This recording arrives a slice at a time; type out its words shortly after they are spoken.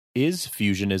Is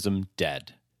Fusionism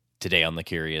dead? Today on The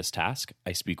Curious Task,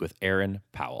 I speak with Aaron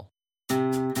Powell.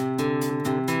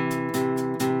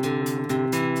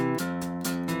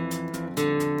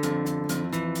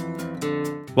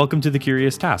 Welcome to The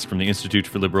Curious Task from the Institute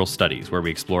for Liberal Studies, where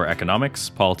we explore economics,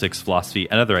 politics, philosophy,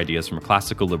 and other ideas from a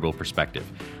classical liberal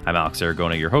perspective. I'm Alex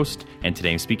Aragona, your host, and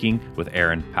today I'm speaking with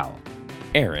Aaron Powell.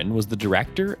 Aaron was the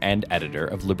director and editor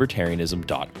of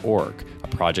libertarianism.org, a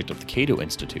project of the Cato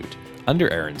Institute.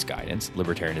 Under Aaron's guidance,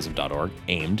 libertarianism.org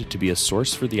aimed to be a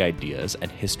source for the ideas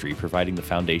and history providing the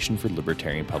foundation for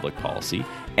libertarian public policy,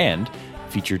 and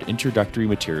featured introductory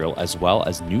material as well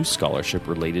as new scholarship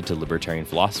related to libertarian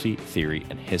philosophy, theory,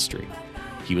 and history.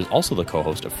 He was also the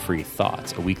co-host of Free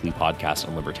Thoughts, a weekly podcast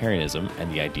on libertarianism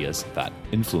and the ideas that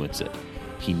influence it.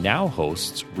 He now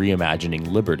hosts Reimagining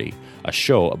Liberty, a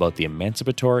show about the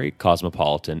emancipatory,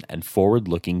 cosmopolitan, and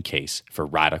forward-looking case for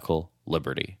radical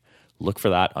liberty. Look for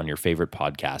that on your favorite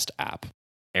podcast app.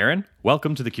 Aaron,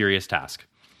 welcome to The Curious Task.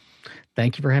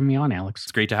 Thank you for having me on, Alex.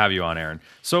 It's great to have you on, Aaron.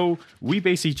 So we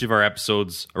base each of our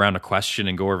episodes around a question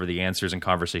and go over the answers and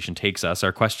conversation takes us.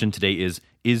 Our question today is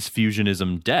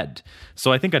Fusionism dead?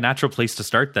 So I think a natural place to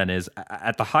start then is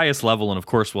at the highest level, and of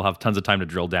course we'll have tons of time to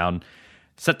drill down,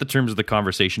 set the terms of the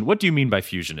conversation. What do you mean by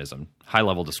fusionism?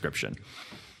 High-level description.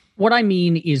 What I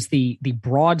mean is the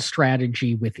broad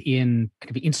strategy within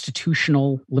kind of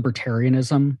institutional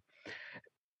libertarianism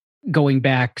going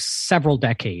back several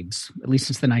decades, at least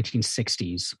since the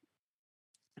 1960s,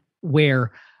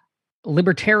 where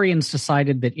libertarians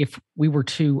decided that if we were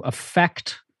to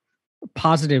affect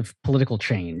positive political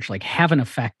change, like have an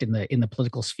effect in the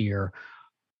political sphere,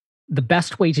 the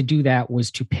best way to do that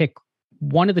was to pick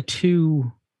one of the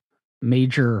two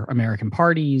major American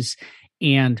parties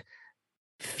and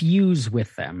fuse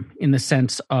with them in the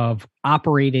sense of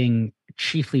operating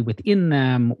chiefly within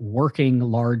them, working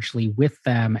largely with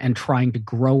them, and trying to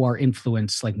grow our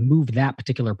influence, like move that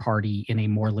particular party in a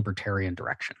more libertarian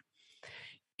direction.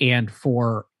 And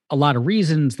for a lot of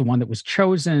reasons, the one that was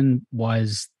chosen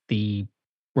was the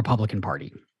Republican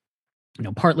Party. You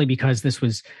know, partly because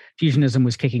fusionism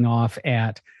was kicking off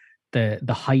at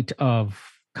the height of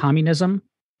communism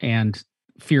and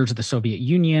fears of the Soviet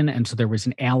Union. And so there was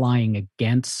an allying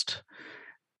against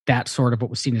that sort of what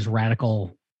was seen as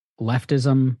radical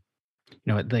leftism. You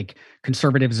know, like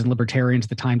conservatives and libertarians at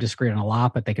the time disagreed on a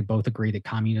lot, but they could both agree that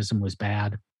communism was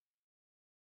bad.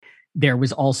 There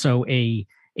was also a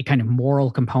kind of moral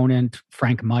component.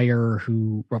 Frank Meyer,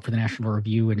 who wrote for the National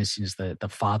Review and is the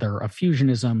father of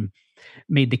fusionism,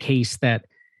 made the case that,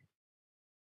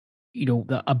 you know,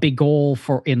 a big goal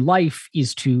in life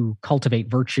is to cultivate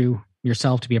virtue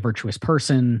yourself, to be a virtuous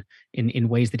person in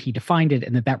ways that he defined it,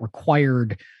 and that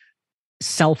required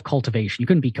self-cultivation. You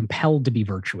couldn't be compelled to be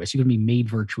virtuous. You couldn't be made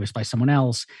virtuous by someone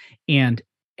else. And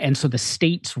so the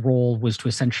state's role was to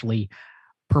essentially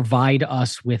provide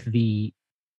us with the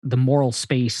moral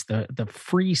space, the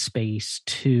free space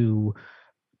to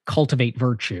cultivate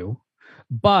virtue.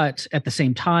 But at the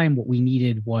same time, what we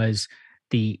needed was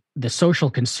the social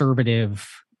conservative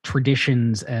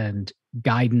traditions and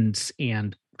guidance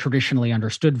and traditionally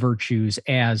understood virtues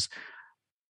as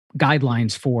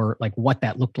guidelines for like what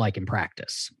that looked like in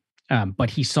practice.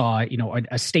 But he saw, you know,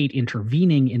 a state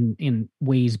intervening in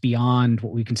ways beyond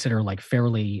what we consider like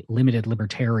fairly limited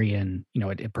libertarian. You know,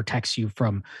 it protects you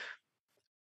from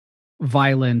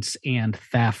violence and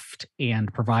theft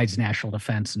and provides national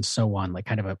defense and so on, like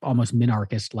kind of a almost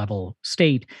minarchist level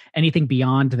state. Anything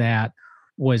beyond that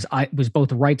was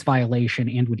both a rights violation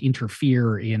and would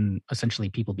interfere in essentially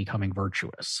people becoming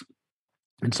virtuous.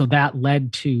 And so that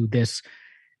led to this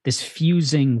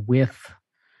fusing with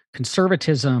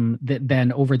conservatism that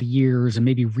then over the years and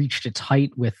maybe reached its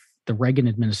height with the Reagan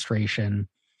administration,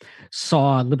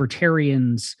 saw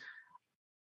libertarians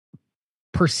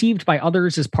perceived by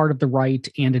others as part of the right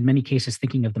and in many cases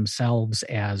thinking of themselves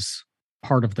as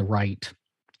part of the right.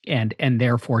 And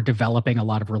therefore developing a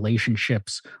lot of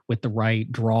relationships with the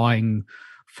right, drawing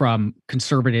from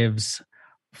conservatives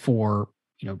for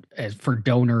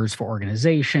donors for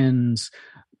organizations,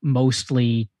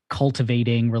 mostly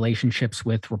cultivating relationships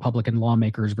with Republican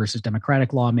lawmakers versus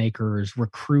Democratic lawmakers,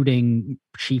 recruiting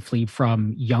chiefly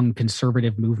from young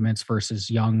conservative movements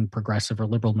versus young progressive or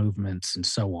liberal movements, and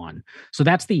so on. So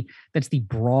that's the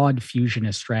broad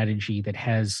fusionist strategy that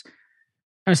has,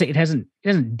 I would say it hasn't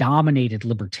dominated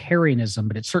libertarianism,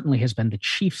 but it certainly has been the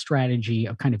chief strategy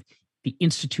of kind of the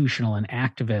institutional and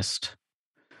activist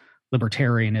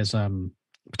libertarianism,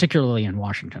 particularly in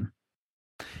Washington.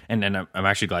 And I'm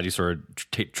actually glad you sort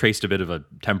of traced a bit of a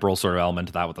temporal sort of element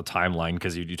to that with the timeline,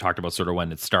 because you talked about sort of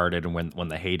when it started and when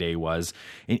the heyday was.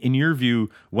 In your view,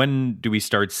 when do we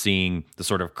start seeing the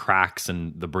sort of cracks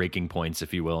and the breaking points,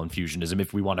 if you will, in fusionism,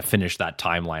 if we want to finish that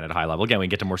timeline at a high level? Again, we can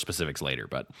get to more specifics later,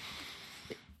 but...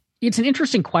 It's an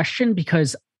interesting question,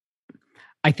 because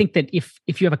I think that if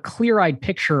you have a clear-eyed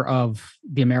picture of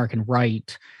the American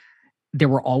right, there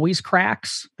were always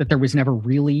cracks, that there was never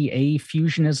really a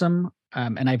fusionism.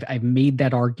 And I've made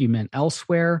that argument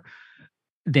elsewhere,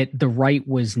 that the right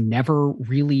was never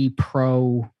really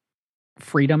pro-freedom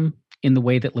in the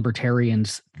way that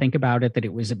libertarians think about it, that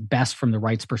it was at best from the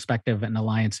right's perspective an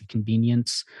alliance of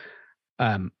convenience.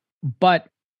 But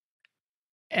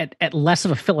at less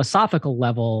of a philosophical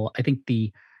level, I think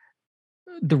the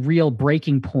real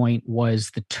breaking point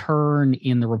was the turn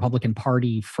in the Republican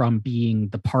Party from being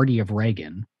the party of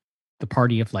Reagan, the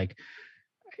party of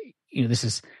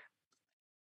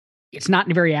it's not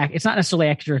necessarily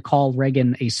accurate to call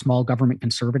Reagan a small government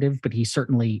conservative, but he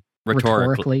certainly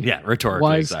rhetorically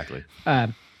was. Exactly.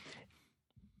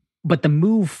 But the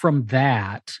move from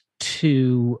that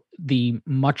to the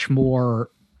much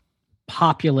more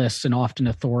populist and often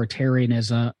authoritarian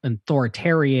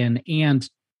and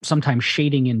sometimes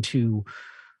shading into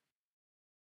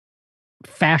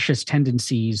fascist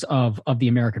tendencies of the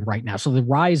American right now. So the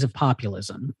rise of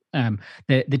populism,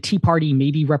 the Tea Party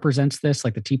maybe represents this.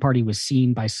 Like, the Tea Party was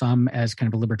seen by some as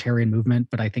kind of a libertarian movement,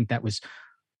 but I think that was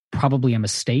probably a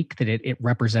mistake, that it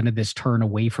represented this turn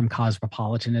away from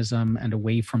cosmopolitanism and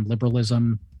away from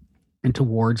liberalism and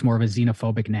towards more of a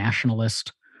xenophobic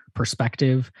nationalist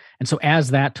perspective. And so as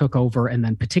that took over, and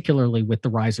then particularly with the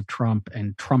rise of Trump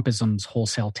and Trumpism's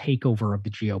wholesale takeover of the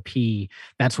GOP,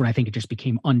 that's when I think it just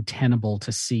became untenable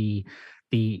to see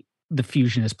the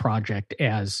fusionist project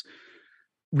as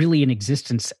really in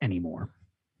existence anymore.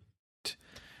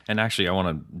 And actually, I want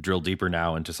to drill deeper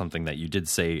now into something that you did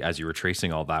say as you were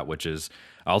tracing all that, which is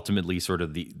ultimately sort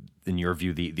of in your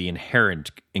view, the inherent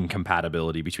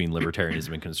incompatibility between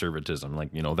libertarianism and conservatism.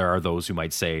 Like, there are those who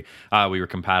might say, we were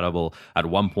compatible at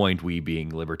one point, we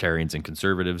being libertarians and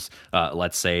conservatives,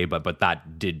 let's say, but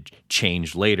that did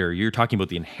change later. You're talking about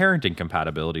the inherent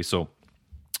incompatibility. So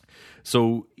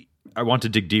I want to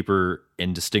dig deeper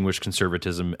and distinguish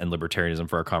conservatism and libertarianism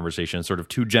for our conversation in sort of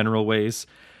two general ways.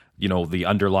 The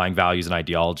underlying values and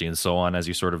ideology and so on, as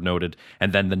you sort of noted,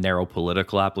 and then the narrow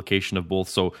political application of both.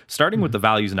 So starting with the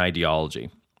values and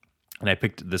ideology, and I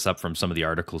picked this up from some of the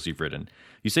articles you've written,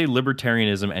 you say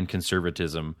libertarianism and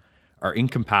conservatism are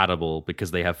incompatible because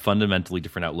they have fundamentally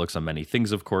different outlooks on many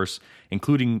things, of course,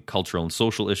 including cultural and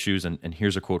social issues. And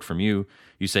here's a quote from you.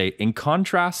 You say, in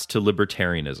contrast to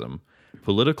libertarianism,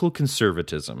 political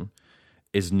conservatism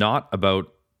is not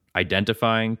about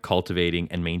identifying, cultivating,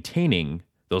 and maintaining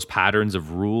those patterns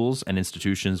of rules and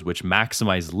institutions which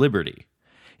maximize liberty.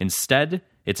 Instead,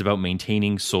 it's about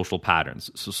maintaining social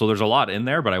patterns. So there's a lot in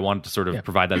there, but I wanted to sort of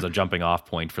provide that as a jumping off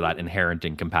point for that inherent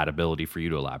incompatibility for you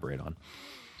to elaborate on.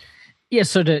 Yeah,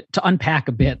 so to unpack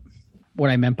a bit what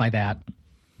I meant by that,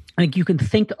 I think you can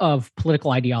think of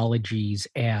political ideologies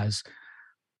as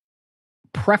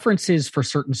preferences for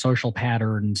certain social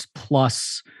patterns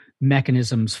plus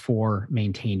mechanisms for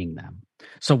maintaining them.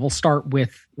 So we'll start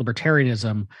with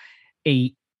libertarianism.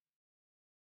 A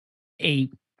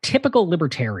typical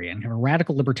libertarian, a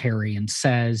radical libertarian,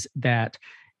 says that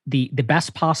the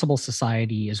best possible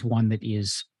society is one that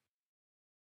is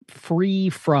free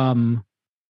from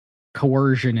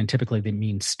coercion, and typically that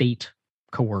means state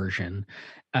coercion,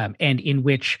 and in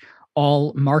which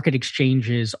all market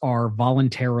exchanges are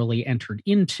voluntarily entered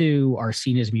into, are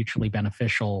seen as mutually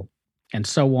beneficial, and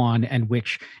so on, and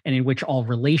in which all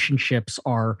relationships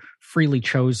are freely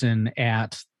chosen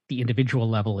at the individual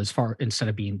level instead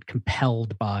of being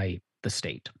compelled by the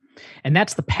state. And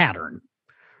that's the pattern,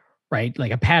 right?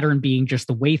 Like a pattern being just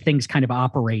the way things kind of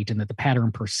operate, and that the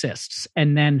pattern persists.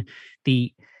 And then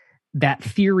that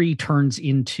theory turns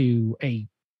into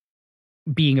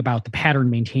being about the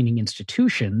pattern maintaining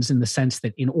institutions, in the sense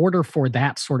that in order for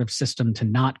that sort of system to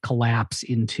not collapse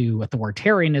into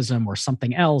authoritarianism or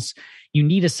something else, you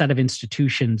need a set of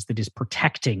institutions that is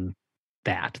protecting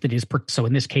so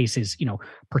in this case is,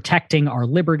 protecting our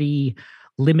liberty,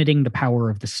 limiting the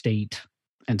power of the state,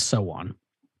 and so on.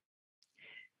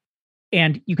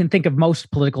 And you can think of most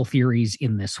political theories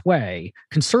in this way.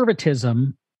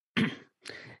 Conservatism,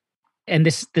 and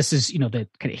this is, the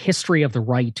kind of history of the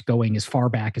right going as far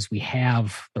back as we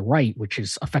have the right, which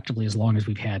is effectively as long as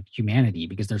we've had humanity,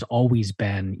 because there's always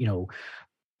been,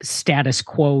 status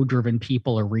quo driven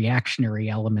people or reactionary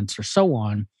elements or so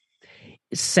on,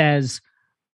 says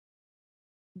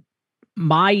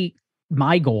my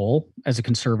my goal as a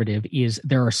conservative is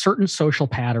there are certain social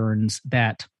patterns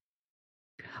that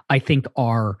I think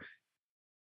are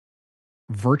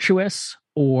virtuous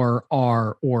or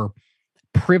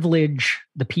privilege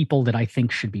the people that I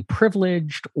think should be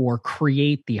privileged, or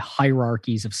create the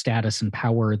hierarchies of status and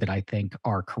power that I think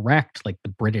are correct, like the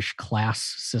British class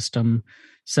system,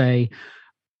 say,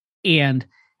 and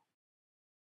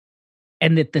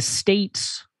that the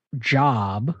state's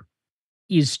job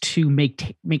is to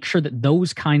make sure that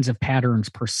those kinds of patterns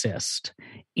persist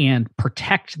and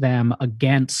protect them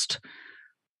against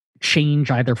change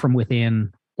either from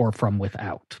within or from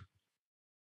without.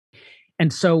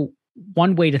 And so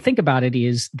one way to think about it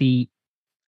is a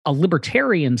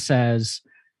libertarian says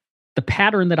the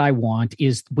pattern that I want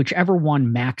is whichever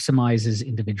one maximizes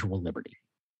individual liberty.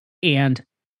 And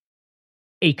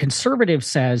a conservative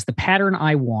says the pattern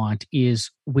I want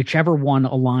is whichever one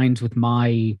aligns with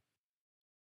my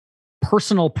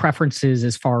personal preferences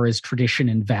as far as tradition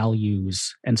and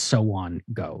values and so on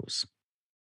goes.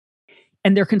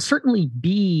 And there can certainly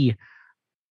be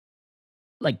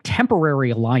like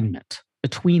temporary alignment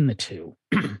between the two,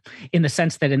 in the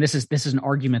sense that, and this is an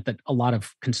argument that a lot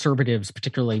of conservatives,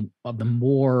 particularly of the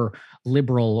more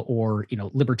liberal or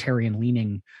libertarian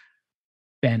leaning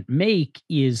bent, make,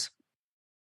 is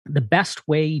the best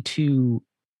way to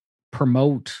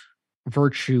promote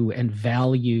virtue and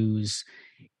values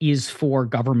is for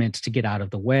government to get out of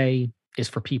the way, is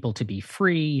for people to be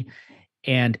free,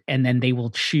 and then they will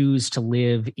choose to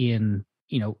live in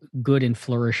good and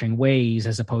flourishing ways,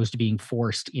 as opposed to being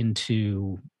forced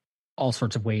into all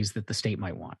sorts of ways that the state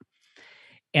might want.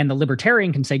 And the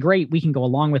libertarian can say, great, we can go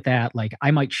along with that. Like,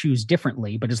 I might choose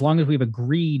differently, but as long as we've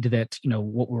agreed that,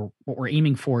 what we're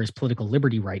aiming for is political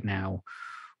liberty right now,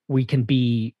 we can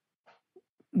be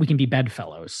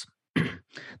bedfellows.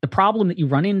 The problem that you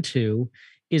run into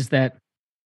is that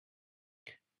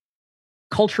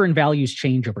culture and values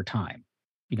change over time.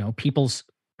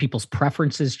 People's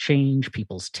preferences change,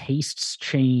 people's tastes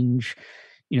change,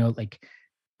 like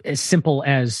as simple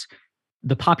as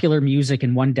the popular music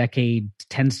in one decade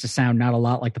tends to sound not a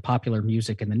lot like the popular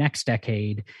music in the next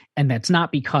decade. And that's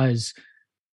not because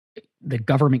the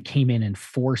government came in and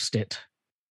forced it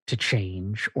to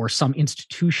change or some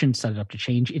institution set it up to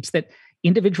change. It's that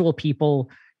individual people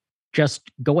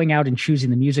just going out and choosing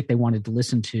the music they wanted to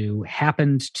listen to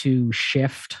happened to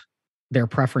shift their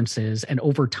preferences. And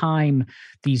over time,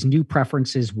 these new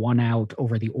preferences won out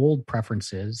over the old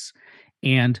preferences.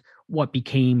 And what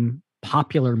became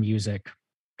popular music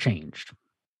changed.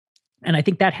 And I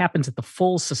think that happens at the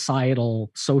full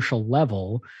societal, social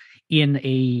level in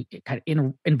a kind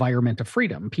of environment of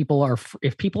freedom.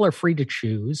 If people are free to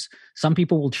choose, some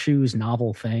people will choose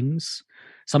novel things.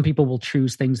 Some people will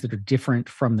choose things that are different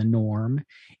from the norm.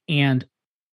 And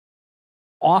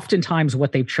oftentimes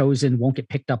what they've chosen won't get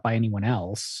picked up by anyone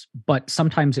else, but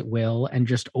sometimes it will. And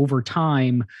just over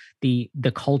time, the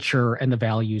culture and the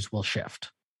values will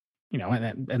shift.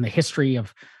 And the history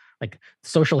of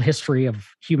social history of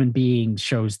human beings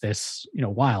shows this,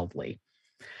 wildly.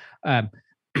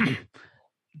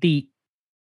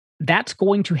 That's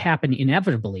going to happen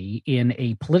inevitably in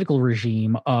a political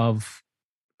regime of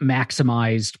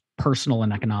maximized personal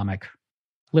and economic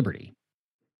liberty.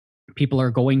 People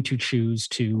are going to choose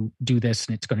to do this,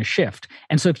 and it's going to shift.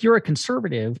 And so if you're a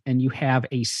conservative and you have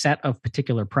a set of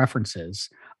particular preferences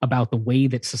about the way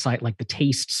that society, like the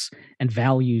tastes and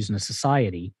values in a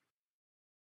society,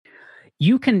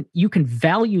 you can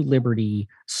value liberty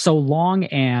so long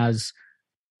as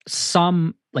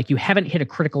you haven't hit a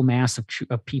critical mass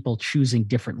of people choosing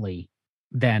differently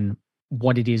than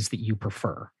what it is that you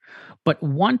prefer. But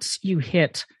once you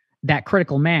hit that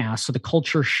critical mass, so the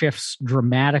culture shifts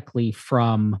dramatically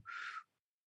from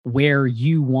where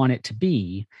you want it to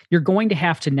be, you're going to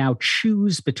have to now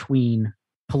choose between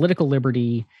political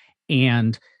liberty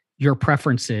and your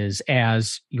preferences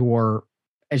as your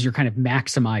kind of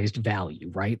maximized value,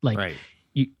 right? Right.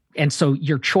 And so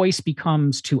your choice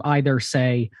becomes to either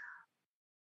say,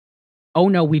 oh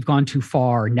no, we've gone too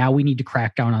far. Now we need to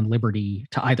crack down on liberty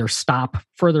to either stop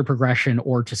further progression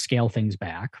or to scale things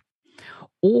back.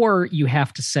 Or you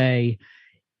have to say,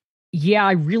 yeah,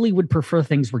 I really would prefer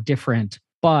things were different,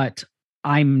 but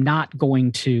I'm not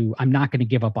going to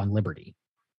give up on liberty.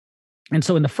 And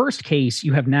so in the first case,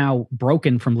 you have now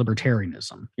broken from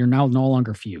libertarianism. You're now no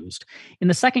longer fused. In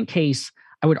the second case,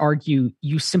 I would argue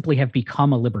you simply have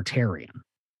become a libertarian.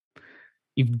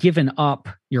 You've given up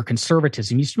your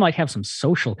conservatism. You still might have some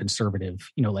social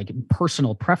conservative, like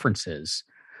personal preferences,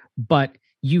 but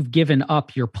you've given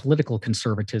up your political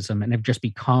conservatism and have just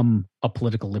become a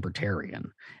political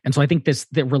libertarian. And so I think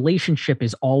the relationship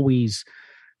is always,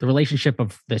 the relationship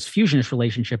of this fusionist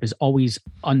relationship is always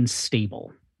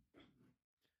unstable.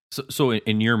 So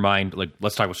in your mind, like,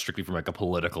 let's talk about strictly from like a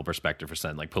political perspective for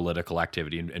saying like political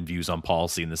activity and views on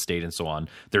policy in the state and so on.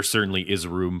 There certainly is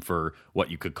room for what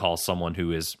you could call someone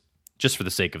who is, just for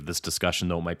the sake of this discussion,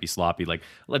 though it might be sloppy, like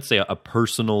let's say a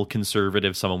personal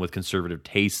conservative, someone with conservative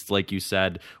tastes, like you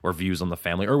said, or views on the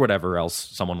family or whatever else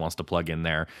someone wants to plug in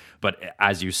there. But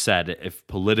as you said, if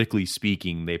politically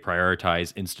speaking, they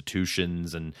prioritize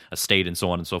institutions and a state and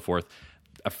so on and so forth,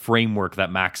 a framework that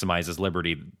maximizes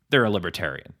liberty, they're a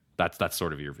libertarian. That's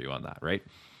sort of your view on that, right?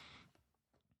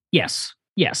 Yes.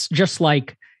 Just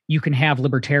like you can have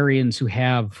libertarians who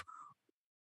have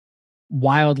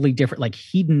wildly different, like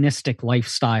hedonistic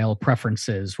lifestyle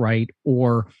preferences, right?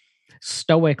 Or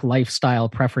stoic lifestyle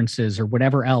preferences or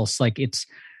whatever else. Like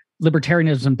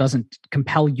libertarianism doesn't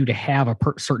compel you to have a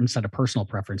certain set of personal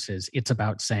preferences. It's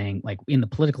about saying, like, in the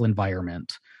political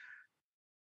environment,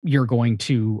 you're going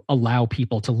to allow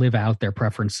people to live out their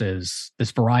preferences, this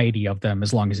variety of them,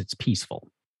 as long as it's peaceful.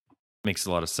 Makes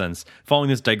a lot of sense. Following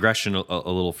this digression a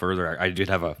little further, I did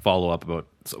have a follow-up about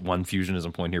one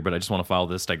fusionism point here, but I just want to follow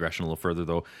this digression a little further,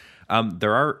 though.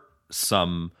 There are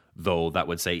some, though, that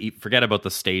would say, forget about the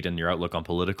state and your outlook on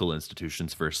political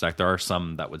institutions for a sec. There are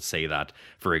some that would say that,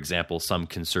 for example, some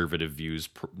conservative views,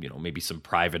 maybe some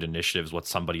private initiatives, what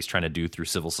somebody's trying to do through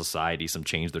civil society, some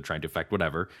change they're trying to affect,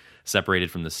 whatever, separated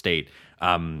from the state.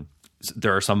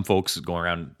 There are some folks going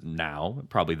around now,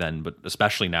 probably then, but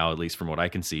especially now, at least from what I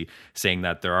can see, saying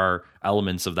that there are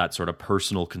elements of that sort of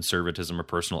personal conservatism or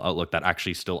personal outlook that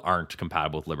actually still aren't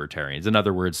compatible with libertarians. In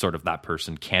other words, sort of that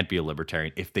person can't be a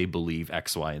libertarian if they believe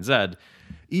X, Y, and Z,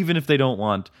 even if they don't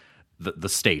want the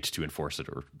state to enforce it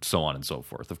or so on and so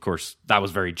forth. Of course, that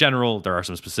was very general. There are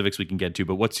some specifics we can get to,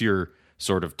 but what's your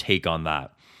sort of take on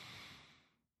that?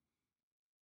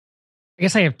 I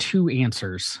guess I have two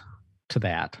answers to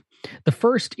that. The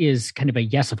first is kind of a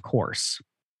yes, of course.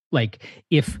 Like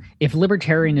if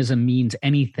libertarianism means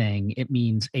anything, it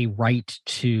means a right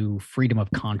to freedom of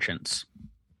conscience.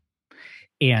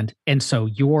 And so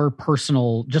your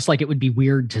personal, just like it would be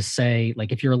weird to say,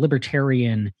 like, if you're a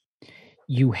libertarian,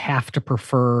 you have to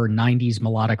prefer 90s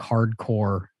melodic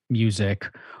hardcore music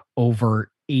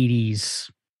over 80s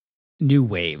new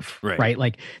wave, right?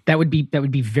 Like that would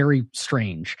be very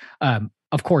strange.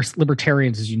 Of course,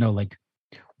 libertarians, as you know, like,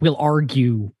 will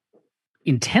argue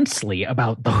intensely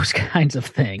about those kinds of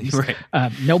things. Right.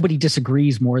 Nobody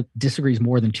disagrees more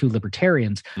than two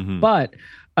libertarians, but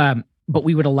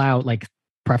we would allow, like,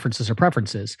 preferences are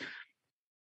preferences.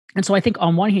 And so I think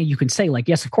on one hand you can say, like,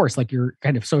 yes, of course, like, your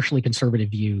kind of socially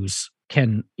conservative views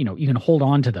can, you can hold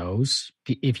on to those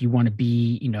if you want to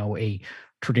be, a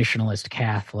traditionalist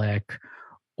Catholic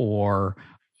or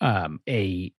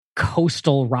a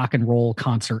coastal rock and roll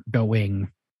concert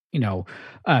going,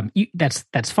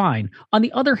 that's fine. On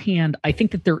the other hand, I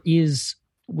think that there is,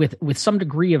 with some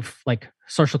degree of, like,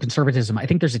 social conservatism, I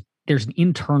think there's an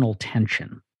internal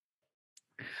tension,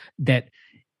 that,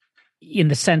 in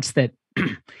the sense that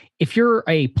if you're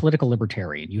a political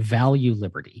libertarian, you value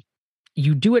liberty,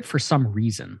 you do it for some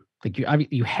reason. Like,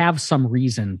 you have some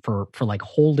reason for like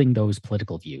holding those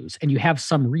political views, and you have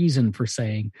some reason for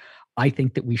saying, I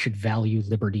think that we should value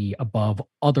liberty above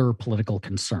other political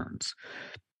concerns.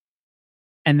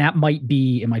 And that might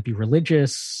be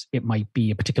religious, it might be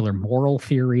a particular moral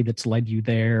theory that's led you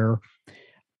there.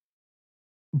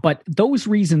 But those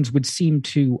reasons would seem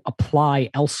to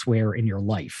apply elsewhere in your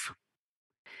life.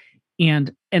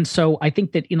 And so I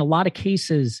think that in a lot of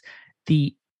cases,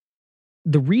 the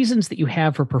reasons that you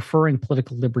have for preferring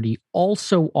political liberty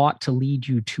also ought to lead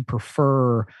you to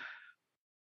prefer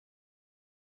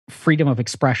freedom of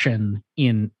expression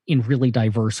in really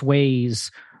diverse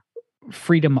ways,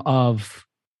 freedom of,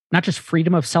 not just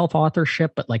freedom of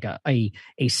self-authorship, but like a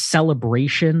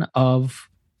celebration of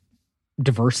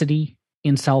diversity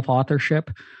in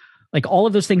self-authorship. Like, all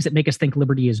of those things that make us think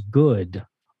liberty is good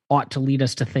ought to lead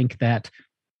us to think that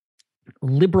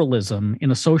liberalism in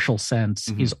a social sense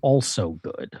is also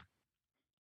good.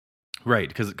 Right,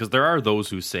 because there are those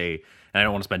who say, and I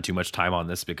don't want to spend too much time on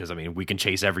this because, I mean, we can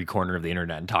chase every corner of the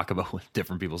internet and talk about what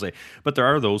different people say, but there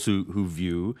are those who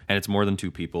view, and it's more than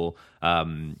two people,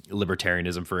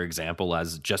 libertarianism, for example,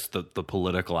 as just the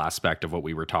political aspect of what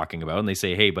we were talking about. And they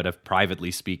say, hey, but if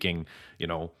privately speaking,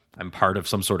 I'm part of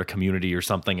some sort of community or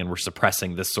something and we're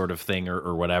suppressing this sort of thing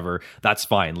or whatever, that's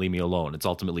fine, leave me alone. It's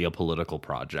ultimately a political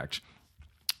project.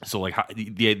 So, like,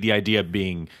 the idea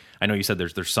being, I know you said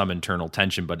there's some internal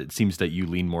tension, but it seems that you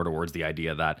lean more towards the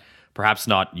idea that perhaps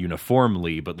not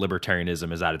uniformly, but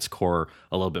libertarianism is at its core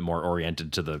a little bit more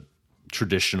oriented to the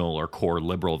traditional or core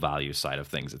liberal value side of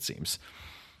things, it seems.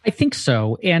 I think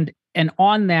so. And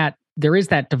on that, there is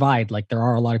that divide. Like there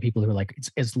are a lot of people who are like,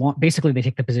 it's as long, basically they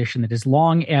take the position that as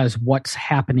long as what's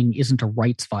happening isn't a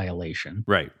rights violation,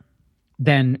 right,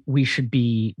 then we should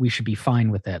be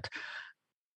fine with it.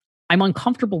 I'm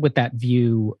uncomfortable with that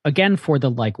view, again, for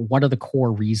the like, what are the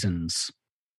core reasons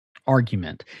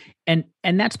argument. And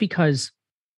that's because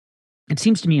it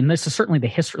seems to me, and this is certainly the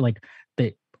history, like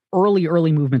the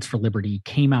early movements for liberty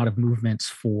came out of movements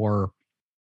for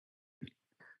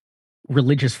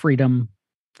religious freedom.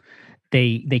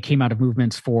 They came out of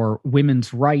movements for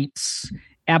women's rights,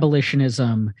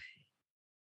 abolitionism,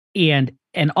 and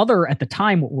other, at the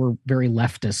time, what were very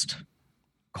leftist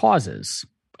causes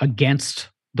against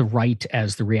the right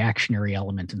as the reactionary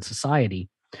element in society.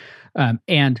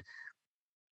 And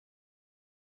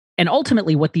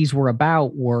ultimately what these were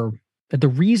about were the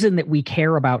reason that we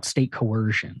care about state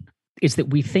coercion is that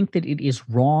we think that it is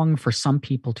wrong for some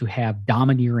people to have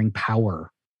domineering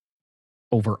power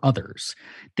over others,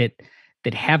 that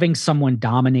having someone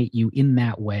dominate you in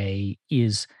that way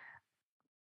is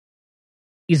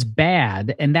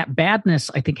bad. And that badness,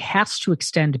 I think, has to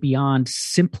extend beyond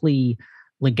simply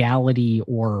legality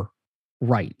or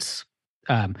rights.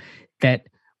 That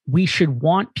we should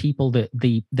want people,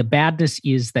 the badness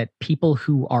is that people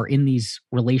who are in these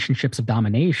relationships of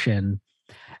domination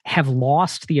have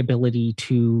lost the ability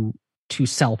to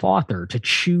self-author, to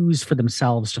choose for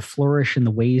themselves, to flourish in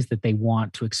the ways that they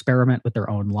want, to experiment with their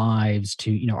own lives,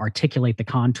 to, you know, articulate the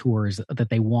contours that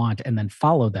they want and then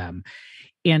follow them.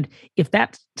 And if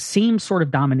that same sort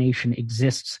of domination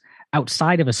exists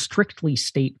outside of a strictly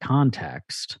state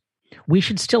context, we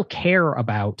should still care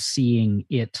about seeing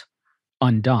it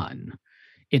undone.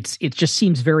 It just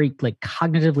seems very like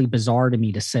cognitively bizarre to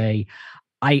me to say,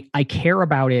 I care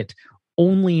about it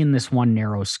only in this one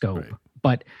narrow scope,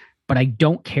 right. But I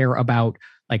don't care about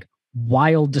like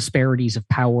wild disparities of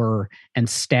power and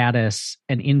status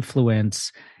and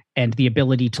influence and the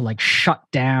ability to like shut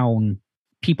down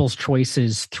people's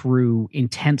choices through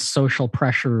intense social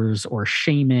pressures or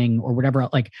shaming or whatever.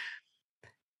 Like,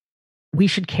 we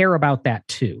should care about that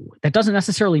too. That doesn't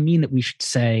necessarily mean that we should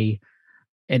say,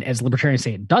 and as libertarians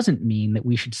say, it doesn't mean that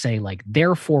we should say like,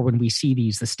 therefore, when we see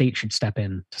these, the state should step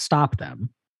in to stop them.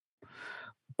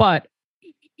 But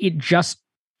it just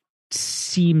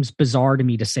seems bizarre to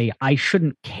me to say I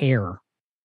shouldn't care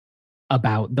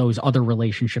about those other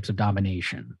relationships of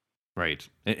domination. Right.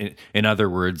 In other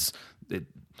words,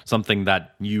 something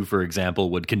that you, for example,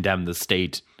 would condemn the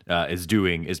state is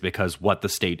doing is because what the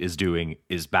state is doing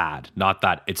is bad, not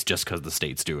that it's just because the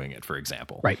state's doing it, for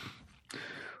example. Right.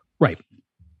 And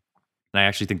I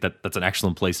actually think that that's an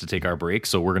excellent place to take our break.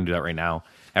 So we're going to do that right now.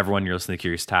 Everyone, you're listening to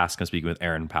Curious Task. I'm speaking with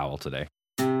Aaron Powell today.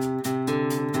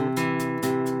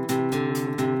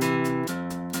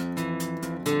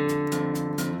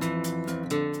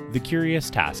 The Curious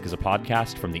Task is a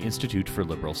podcast from the Institute for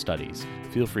Liberal Studies.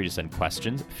 Feel free to send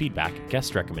questions, feedback,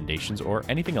 guest recommendations, or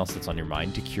anything else that's on your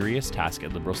mind to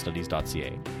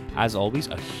curioustask@liberalstudies.ca. As always,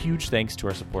 a huge thanks to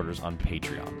our supporters on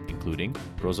Patreon, including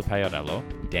Rosa Paiarello,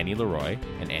 Danny Leroy,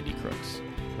 and Andy Crooks.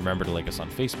 Remember to like us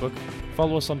on Facebook,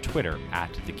 follow us on Twitter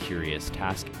 @The Curious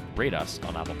Task, rate us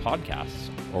on Apple Podcasts,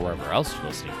 or wherever else you're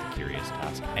listening to The Curious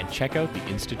Task, and check out the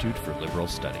Institute for Liberal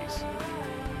Studies.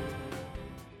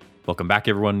 Welcome back,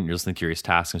 everyone. You're listening to Curious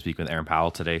Task. I'm speaking with Aaron Powell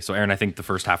today. So, Aaron, I think the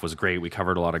first half was great. We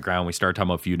covered a lot of ground. We started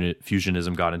talking about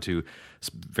fusionism, got into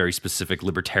very specific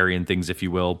libertarian things, if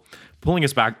you will. Pulling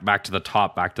us back to the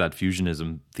top, back to that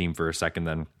fusionism theme for a second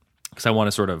then, because I want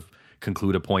to sort of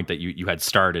conclude a point that you had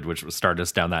started, which was started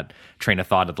us down that train of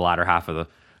thought at the latter half of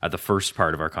the first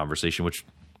part of our conversation, which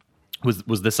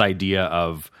was this idea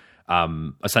of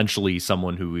essentially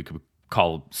someone who we could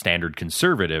call standard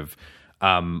conservative.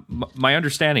 My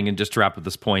understanding, and just to wrap up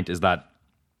this point, is that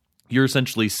you're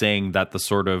essentially saying that the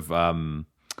sort of,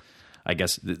 I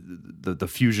guess, the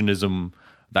fusionism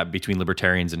that between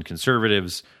libertarians and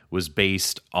conservatives was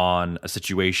based on a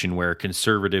situation where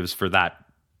conservatives for that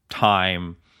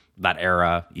time, that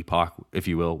era, epoch, if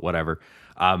you will, whatever,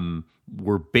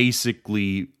 were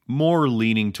basically more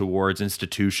leaning towards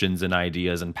institutions and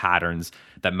ideas and patterns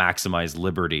that maximize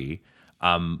liberty.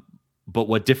 But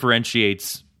what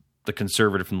differentiates the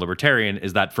conservative from libertarian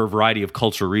is that for a variety of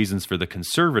cultural reasons, for the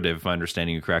conservative, if I'm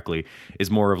understanding you correctly,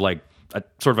 is more of like a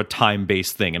sort of a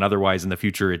time-based thing. And otherwise in the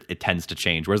future, it tends to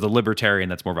change. Whereas the libertarian,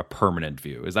 that's more of a permanent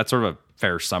view. Is that sort of a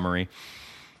fair summary?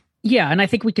 Yeah. And I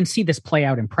think we can see this play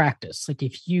out in practice. Like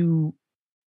if you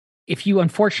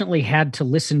unfortunately had to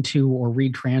listen to or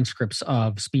read transcripts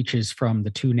of speeches from the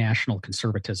two national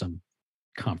conservatism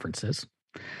conferences,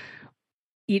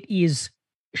 it is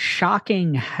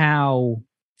shocking how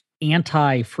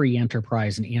anti-free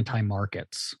enterprise and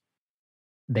anti-markets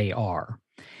they are.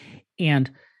 And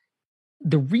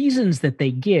the reasons that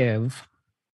they give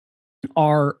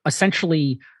are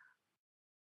essentially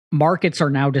markets are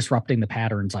now disrupting the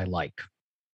patterns I like.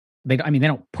 They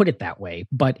don't put it that way,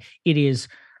 but it is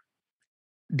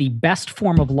the best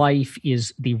form of life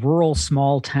is the rural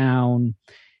small town,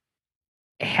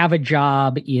 have a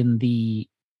job in the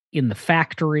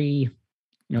factory.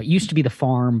 It used to be the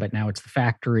farm, but now it's the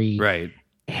factory. Right.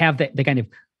 Have the kind of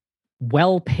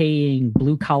well-paying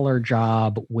blue-collar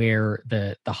job where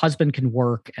the husband can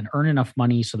work and earn enough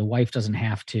money so the wife doesn't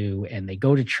have to, and they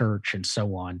go to church and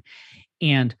so on.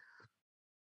 And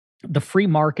the free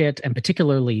market, and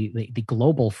particularly the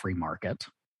global free market,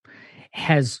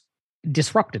 has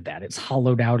disrupted that. It's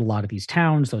hollowed out a lot of these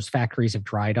towns. Those factories have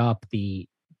dried up. Being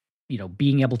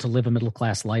able to live a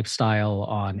middle-class lifestyle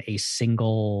on a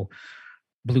single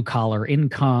blue-collar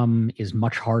income is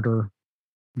much harder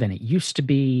than it used to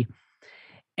be.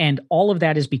 And all of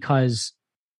that is because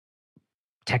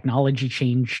technology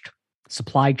changed,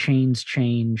 supply chains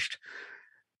changed,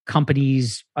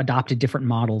 companies adopted different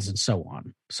models, and so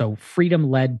on. So freedom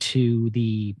led to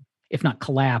the, if not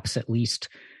collapse, at least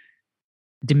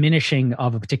diminishing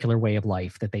of a particular way of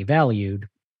life that they valued.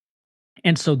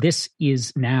 And so this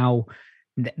is now,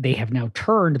 they have now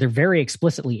turned, they're very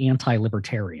explicitly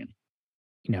anti-libertarian,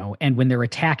 and when they're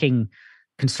attacking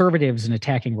conservatives and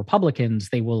attacking Republicans,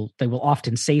 they will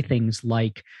often say things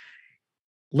like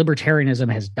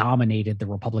libertarianism has dominated the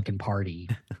Republican Party,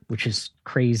 which is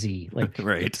crazy. Like,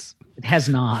 right. It has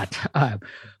not.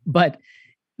 But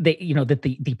they, that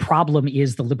the problem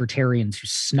is the libertarians who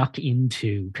snuck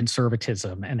into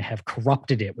conservatism and have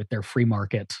corrupted it with their free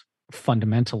market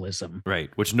fundamentalism. Right.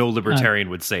 Which no libertarian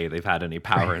would say they've had any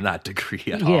power in that degree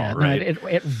at all. Right.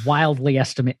 It wildly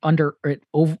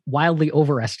wildly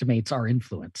overestimates our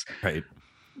influence. Right.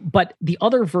 But the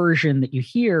other version that you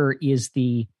hear is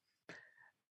the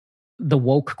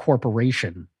woke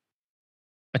corporation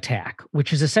attack,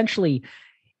 which is essentially,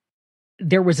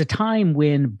 there was a time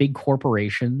when big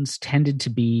corporations tended to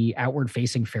be outward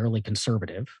facing, fairly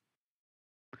conservative,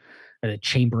 the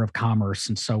Chamber of Commerce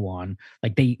and so on.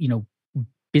 Like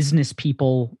business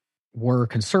people were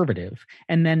conservative.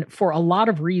 And then for a lot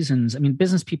of reasons,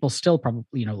 business people still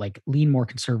probably, lean more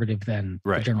conservative than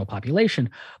the general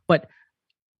population, but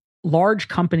large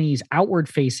companies outward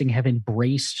facing have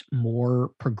embraced more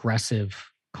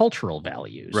progressive cultural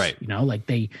values. Right.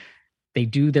 They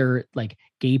do their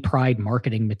gay pride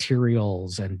marketing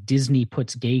materials, and Disney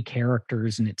puts gay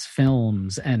characters in its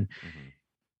films, and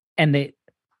they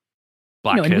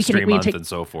Black History Month and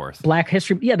so forth. Black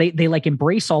History. Yeah. They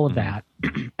embrace all of that.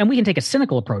 And we can take a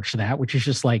cynical approach to that, which is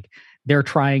just they're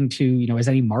trying to, as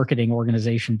any marketing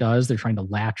organization does, they're trying to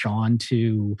latch on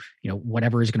to,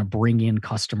 whatever is going to bring in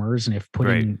customers. And if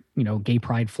putting, gay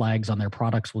pride flags on their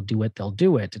products will do it, they'll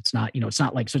do it. It's not, it's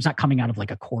not coming out of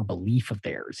a core belief of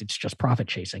theirs. It's just profit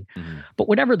chasing. But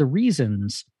whatever the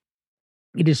reasons,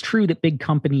 it is true that big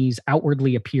companies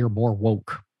outwardly appear more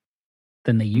woke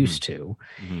than they used to.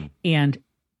 And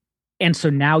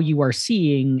so now you are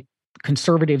seeing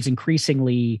conservatives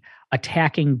increasingly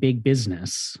attacking big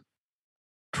business,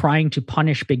 trying to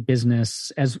punish big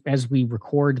business. As we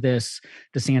record this,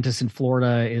 DeSantis in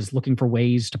Florida is looking for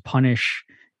ways to punish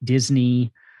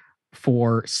Disney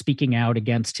for speaking out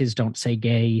against his Don't Say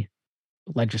Gay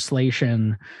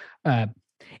legislation.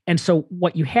 And so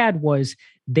what you had was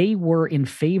they were in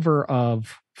favor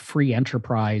of free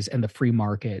enterprise and the free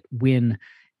market when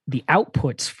the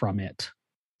outputs from it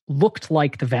looked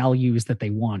like the values that they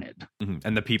wanted.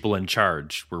 And the people in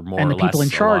charge were more or less aligned. And the people in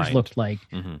charge aligned. Looked like.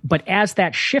 But as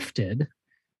that shifted,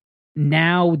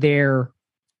 now they're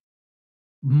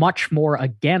much more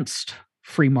against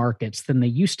free markets than they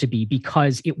used to be,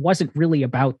 because it wasn't really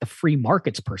about the free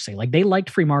markets per se. They liked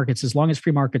free markets as long as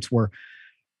free markets were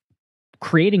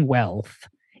creating wealth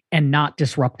and not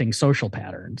disrupting social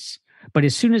patterns. But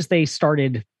as soon as they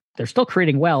started, they're still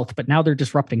creating wealth, but now they're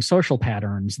disrupting social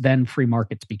patterns, then free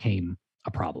markets became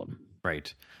a problem.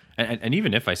 Right. And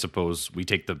even if, I suppose, we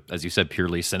take the, as you said,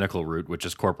 purely cynical route, which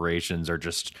is corporations are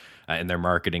just, in their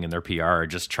marketing and their PR, are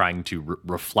just trying to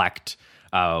reflect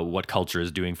what culture is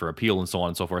doing for appeal and so on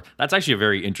and so forth. That's actually a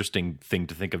very interesting thing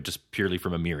to think of just purely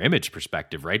from a mirror image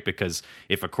perspective, right? Because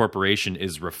if a corporation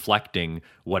is reflecting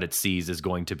what it sees is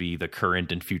going to be the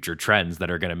current and future trends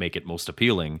that are going to make it most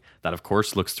appealing, that of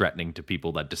course looks threatening to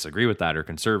people that disagree with that or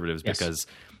conservatives, because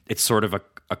it's sort of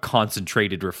a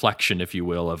concentrated reflection, if you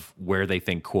will, of where they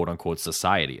think quote unquote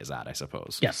society is at, I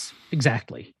suppose. Yes,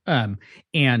 exactly.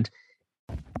 And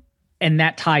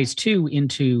that ties too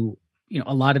into,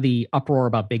 a lot of the uproar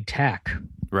about big tech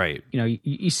Right.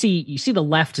 You see the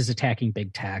left is attacking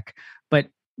big tech, but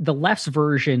the left's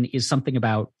version is something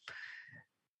about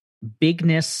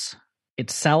bigness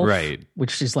itself, right,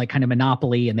 which is like kind of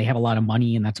monopoly, and they have a lot of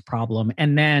money, and that's a problem.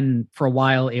 And then for a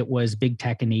while, it was big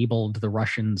tech enabled the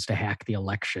Russians to hack the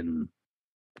election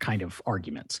kind of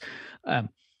arguments.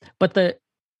 But the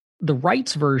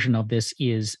right's version of this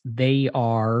is they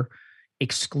are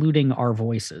excluding our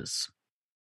voices.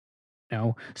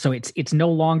 So it's no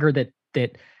longer that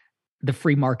the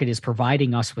free market is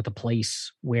providing us with a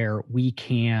place where we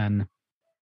can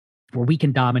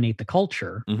dominate the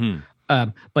culture.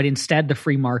 But instead, the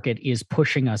free market is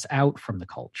pushing us out from the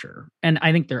culture. And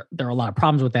I think there are a lot of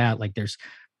problems with that. Like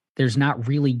there's not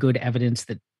really good evidence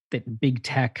that big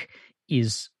tech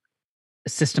is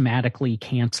systematically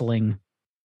canceling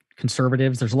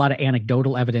conservatives. There's a lot of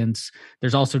anecdotal evidence.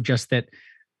 There's also just that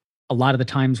a lot of the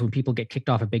times when people get kicked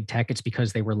off of big tech, it's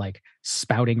because they were like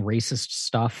spouting racist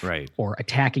stuff, right, or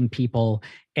attacking people.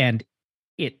 And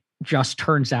it just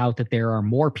turns out that there are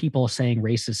more people saying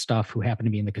racist stuff who happen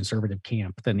to be in the conservative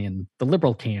camp than in the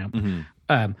liberal camp.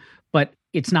 But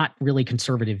it's not really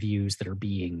conservative views that are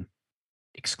being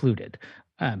excluded.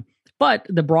 But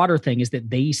the broader thing is that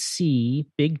they see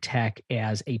big tech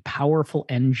as a powerful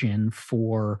engine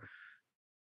for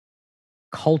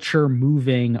culture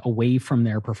moving away from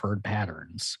their preferred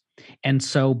patterns. And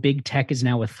so big tech is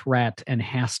now a threat and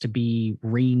has to be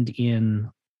reined in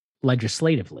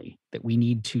legislatively, that we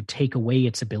need to take away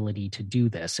its ability to do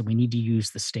this, and we need to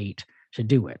use the state to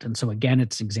do it. And so again,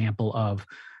 it's an example of,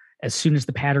 as soon as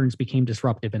the patterns became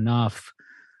disruptive enough,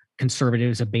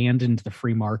 conservatives abandoned the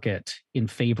free market in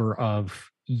favor of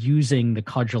using the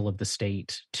cudgel of the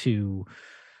state to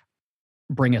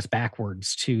bring us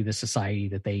backwards to the society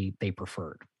that they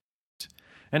preferred.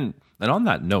 And on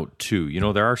that note too,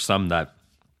 there are some that,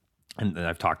 and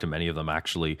I've talked to many of them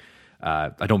actually.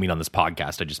 I don't mean on this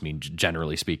podcast. I just mean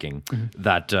generally speaking,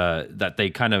 that they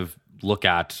kind of look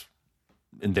at,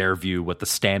 in their view, what the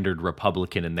standard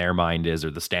Republican in their mind is, or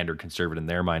the standard conservative in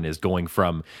their mind is, going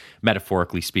from,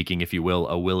 metaphorically speaking, if you will,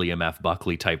 a William F.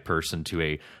 Buckley type person to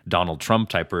a Donald Trump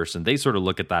type person. They sort of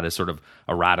look at that as sort of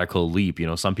a radical leap.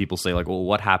 Some people say like, well,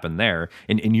 what happened there?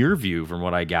 In your view, from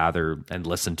what I gather and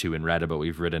listened to and read about what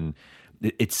you've written,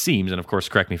 it seems, and of course,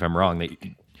 correct me if I'm wrong, that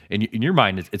in your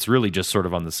mind, it's really just sort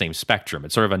of on the same spectrum.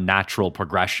 It's sort of a natural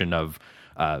progression of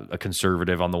a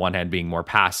conservative on the one hand being more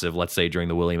passive, let's say during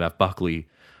the William F. Buckley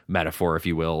metaphor, if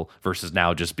you will, versus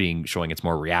now just showing its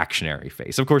more reactionary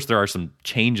face. Of course, there are some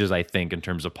changes, I think, in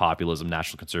terms of populism,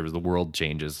 national conservatives. The world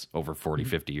changes over 40,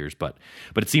 50 years, but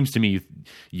it seems to me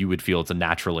you would feel it's a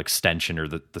natural extension, or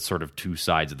the sort of two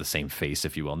sides of the same face,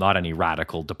 if you will, not any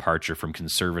radical departure from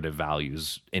conservative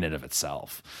values in and of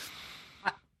itself.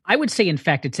 I would say, in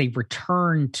fact, it's a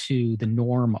return to the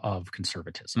norm of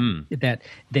conservatism. That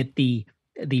the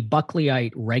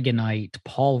Buckleyite, Reaganite,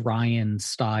 Paul Ryan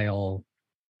style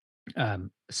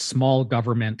small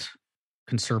government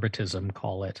conservatism,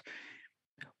 call it,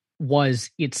 was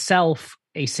itself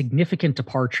a significant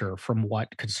departure from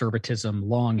what conservatism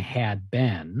long had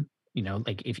been.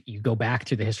 Like if you go back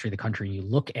through the history of the country and you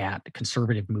look at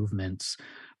conservative movements,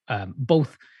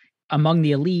 both among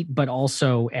the elite, but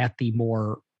also at the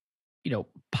more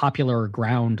popular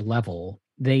ground level,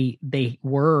 they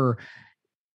were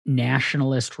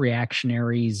nationalist,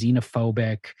 reactionary,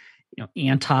 xenophobic,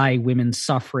 anti-women's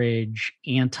suffrage,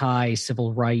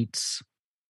 anti-civil rights,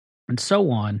 and so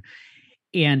on.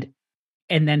 And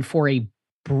then for a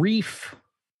brief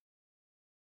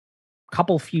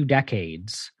few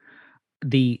decades,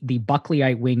 the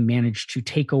Buckleyite wing managed to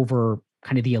take over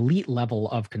kind of the elite level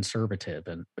of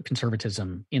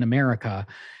conservatism in America,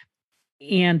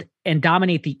 and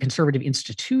dominate the conservative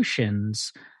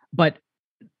institutions. But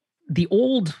the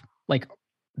old, like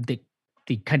the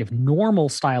kind of normal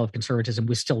style of conservatism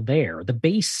was still there. The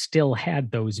base still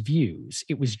had those views.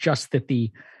 It was just that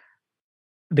the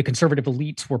conservative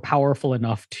elites were powerful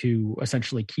enough to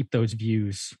essentially keep those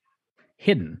views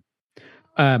hidden.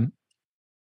 Trumpism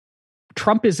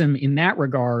in that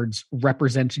regards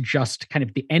represents just kind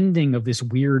of the ending of this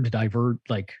weird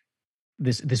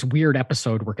this weird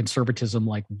episode where conservatism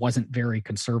wasn't very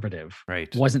conservative,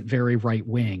 right, wasn't very right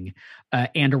wing,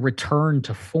 and a return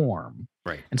to form.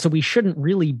 Right. And so we shouldn't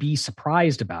really be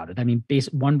surprised about it. I mean,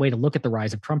 one way to look at the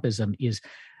rise of Trumpism is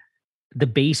the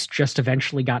base just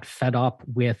eventually got fed up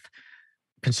with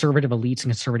conservative elites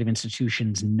and conservative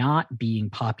institutions not being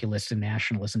populist and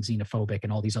nationalist and xenophobic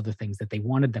and all these other things that they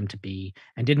wanted them to be,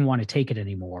 and didn't want to take it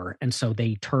anymore. And so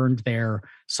they turned their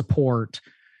support,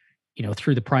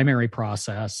 through the primary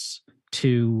process,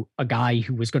 to a guy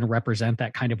who was going to represent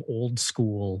that kind of old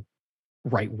school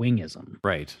right-wingism.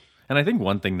 Right. And I think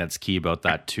one thing that's key about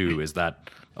that too is that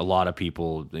a lot of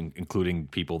people, including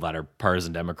people that are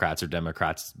partisan Democrats or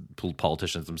Democrats,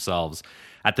 politicians themselves,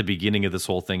 at the beginning of this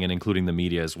whole thing, and including the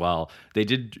media as well, they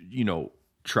did,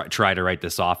 try to write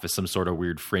this off as some sort of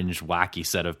weird fringe, wacky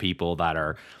set of people that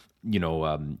are,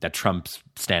 that Trump's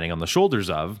standing on the shoulders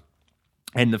of.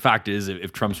 And the fact is,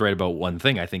 if Trump's right about one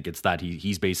thing, I think it's that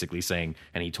he's basically saying,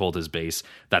 and he told his base,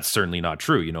 that's certainly not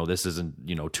true. This isn't,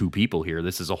 two people here.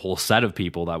 This is a whole set of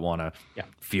people that want to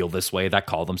feel this way, that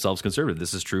call themselves conservative.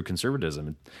 This is true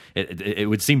conservatism. It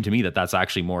would seem to me that that's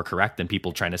actually more correct than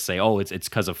people trying to say, oh, it's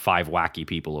because of 5 wacky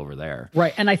people over there.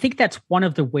 Right. And I think that's one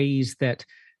of the ways that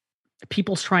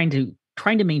people's trying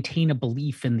to maintain a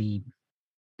belief in the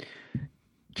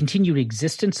continued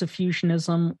existence of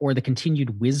fusionism or the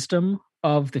continued wisdom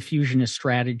of the fusionist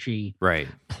strategy, right,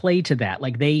 play to that.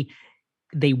 Like they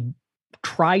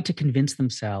try to convince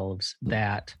themselves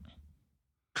that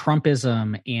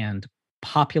Trumpism and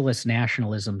populist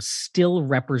nationalism still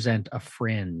represent a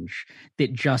fringe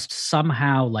that just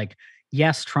somehow, like,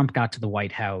 yes, Trump got to the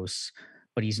White House,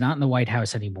 but he's not in the White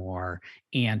House anymore.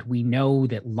 And we know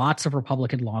that lots of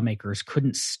Republican lawmakers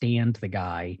couldn't stand the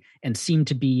guy and seem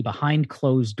to be behind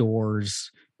closed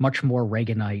doors, much more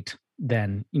Reaganite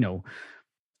than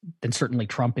certainly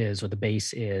Trump is or the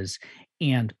base is.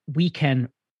 And we can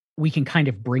kind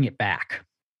of bring it back.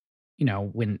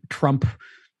 When Trump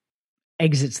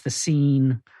exits the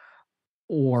scene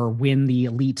or when the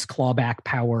elites claw back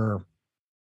power,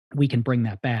 we can bring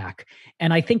that back.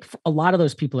 And I think a lot of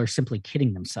those people are simply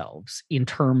kidding themselves in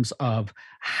terms of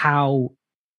how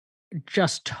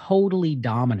just totally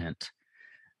dominant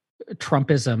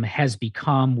Trumpism has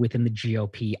become within the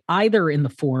GOP, either in the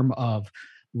form of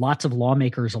lots of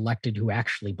lawmakers elected who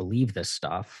actually believe this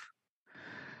stuff,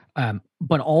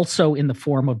 but also in the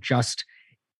form of just,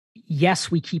 yes,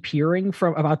 we keep hearing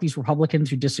about these Republicans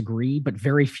who disagree, but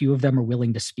very few of them are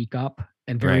willing to speak up,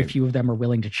 and very few of them are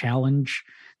willing to challenge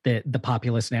the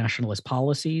populist nationalist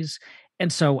policies.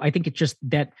 And so I think it's just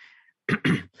that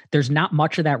there's not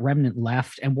much of that remnant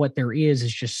left, and what there is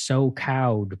just so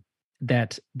cowed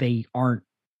that they aren't,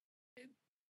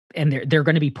 and they're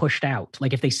going to be pushed out.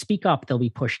 Like if they speak up, they'll be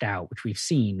pushed out, which we've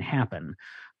seen happen.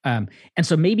 And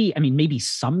so maybe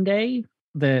someday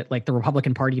the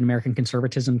Republican Party and American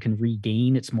conservatism can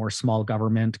regain its more small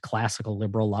government, classical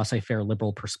liberal, laissez-faire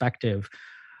liberal perspective.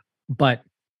 But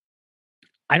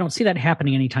I don't see that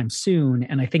happening anytime soon.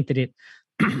 And I think that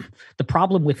the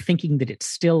problem with thinking that it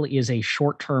still is a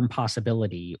short-term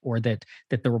possibility, or that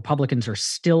the Republicans are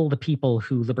still the people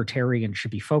who libertarians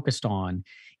should be focused on,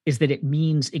 is that it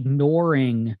means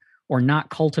ignoring or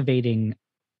not cultivating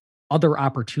other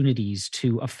opportunities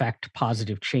to affect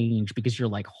positive change, because you're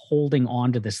like holding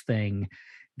on to this thing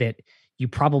that you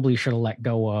probably should have let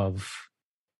go of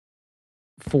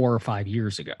 4 or 5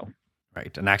 years ago.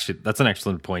 Right. And actually, that's an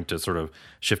excellent point to sort of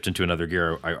shift into another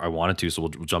gear I wanted to. So we'll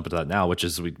jump into that now, which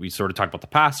is we sort of talked about the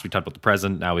past, we talked about the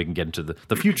present. Now we can get into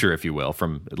the future, if you will,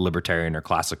 from a libertarian or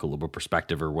classical liberal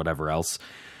perspective or whatever else.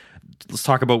 Let's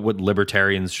talk about what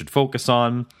libertarians should focus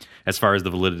on as far as the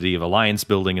validity of alliance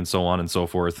building and so on and so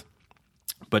forth.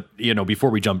 But, before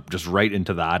we jump just right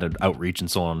into that and outreach and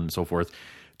so on and so forth,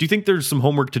 do you think there's some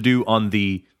homework to do on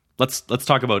the Let's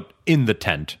talk about in the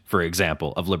tent, for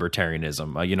example, of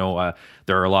libertarianism.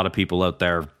 There are a lot of people out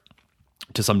there,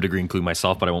 to some degree, including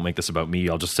myself, but I won't make this about me.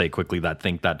 I'll just say quickly that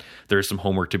think that there is some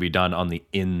homework to be done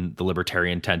in the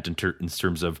libertarian tent in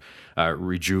terms of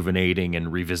rejuvenating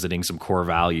and revisiting some core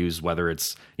values, whether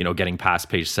it's getting past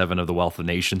page 7 of The Wealth of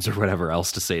Nations or whatever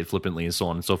else, to say it flippantly, and so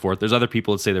on and so forth. There's other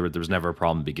people that say there was never a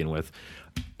problem to begin with.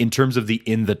 In terms of the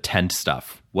in the tent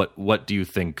stuff, what do you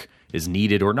think is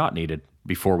needed or not needed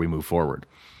before we move forward?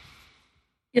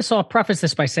 Yeah, so I'll preface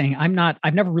this by saying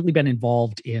I've never really been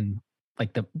involved in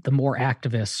like the more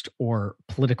activist or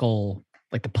political,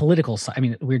 like the political side. I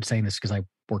mean, weird saying this because I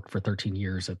worked for 13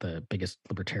 years at the biggest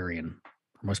libertarian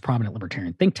or most prominent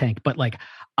libertarian think tank, but like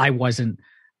I wasn't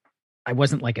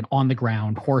like an on the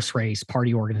ground horse race,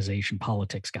 party organization,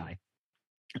 politics guy.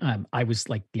 I was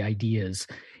like the ideas,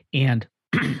 and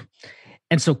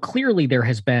and so clearly there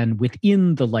has been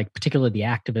within the particularly the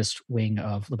activist wing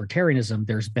of libertarianism,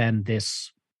 there's been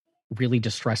this really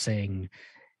distressing,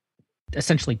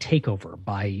 essentially takeover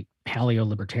by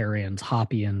paleo-libertarians,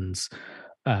 Hoppians,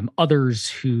 others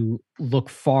who look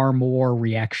far more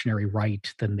reactionary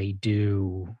right than they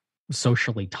do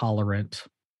socially tolerant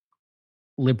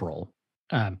liberal.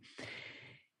 And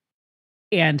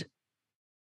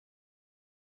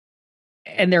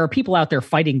there are people out there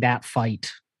fighting that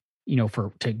fight,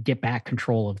 to get back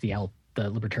control of the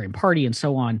Libertarian Party and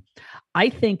so on. I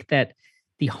think that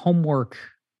the homework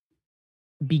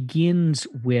begins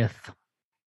with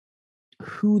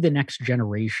who the next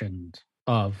generation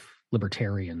of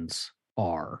libertarians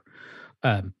are,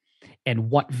 and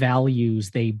what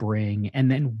values they bring, and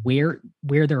then where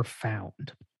they're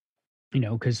found.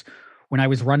 Because when I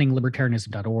was running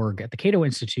libertarianism.org at the Cato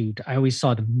Institute, I always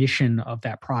saw the mission of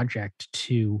that project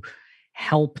to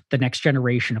help the next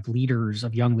generation of leaders,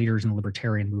 of young leaders in the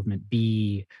libertarian movement,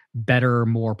 be better,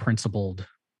 more principled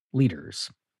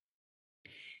leaders.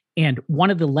 And one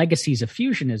of the legacies of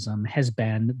fusionism has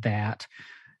been that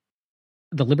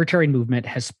the libertarian movement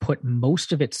has put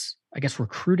most of its, I guess,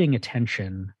 recruiting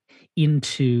attention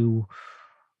into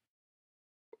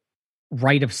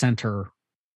right of center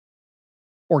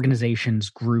organizations,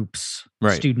 groups,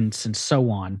 right, students, and so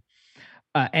on,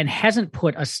 and hasn't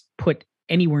put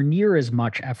anywhere near as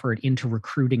much effort into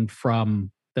recruiting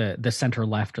from the center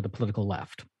left or the political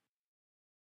left.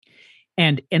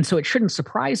 And so it shouldn't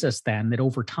surprise us then that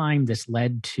over time this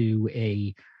led to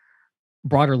a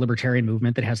broader libertarian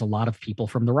movement that has a lot of people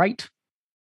from the right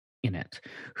in it,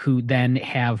 who then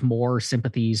have more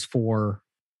sympathies for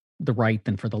the right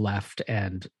than for the left,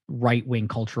 and right-wing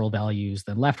cultural values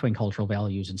than left-wing cultural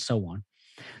values, and so on.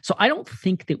 So I don't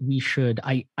think that we should,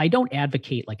 I don't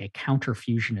advocate like a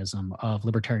counter-fusionism of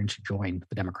libertarians to join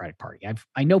the Democratic Party.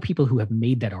 I know people who have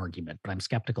made that argument, but I'm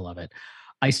skeptical of it.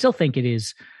 I still think it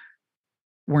is,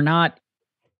 we're not,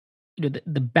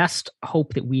 the best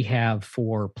hope that we have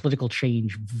for political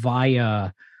change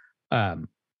via,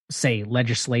 say,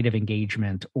 legislative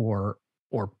engagement or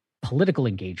political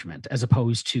engagement, as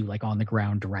opposed to like on the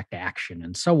ground direct action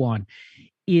and so on,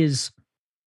 is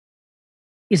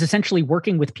essentially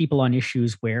working with people on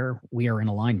issues where we are in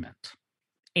alignment.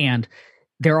 And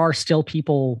there are still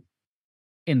people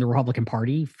in the Republican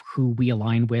Party who we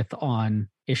align with on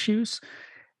issues.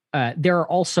 There are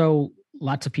also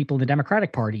lots of people in the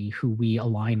Democratic Party who we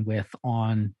align with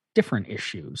on different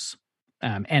issues.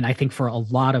 And I think for a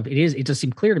lot of it does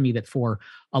seem clear to me that for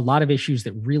a lot of issues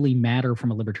that really matter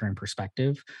from a libertarian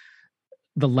perspective,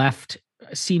 the left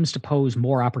seems to pose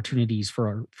more opportunities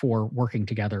for working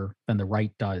together than the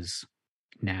right does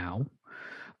now.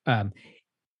 To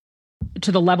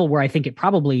the level where I think it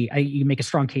probably, you make a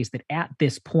strong case that at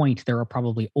this point, there are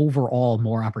probably overall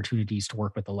more opportunities to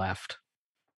work with the left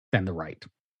than the right.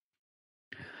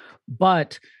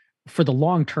 But for the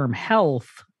long-term health,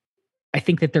 I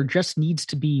think that there just needs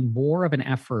to be more of an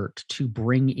effort to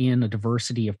bring in a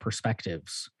diversity of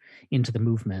perspectives into the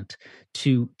movement,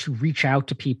 to reach out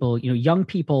to people. Young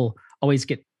people always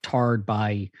get tarred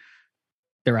by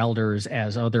their elders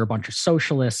as, oh, they're a bunch of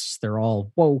socialists, they're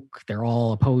all woke, they're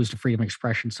all opposed to freedom of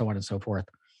expression, so on and so forth.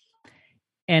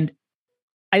 And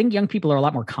I think young people are a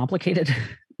lot more complicated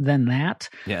than that.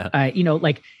 Yeah.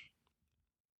 Like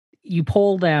you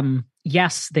poll them,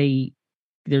 yes,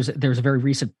 there's a very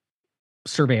recent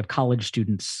survey of college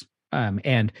students,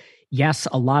 and yes,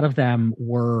 a lot of them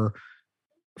were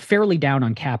fairly down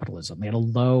on capitalism. They had a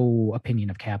low opinion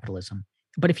of capitalism.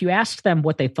 But if you asked them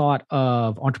what they thought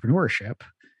of entrepreneurship,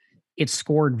 it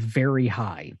scored very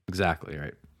high. Exactly,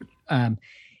 right.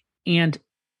 And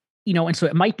so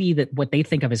it might be that what they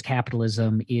think of as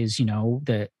capitalism is,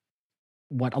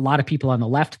 what a lot of people on the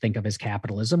left think of as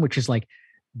capitalism, which is like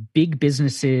big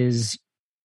businesses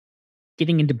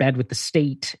getting into bed with the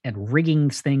state and rigging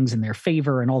things in their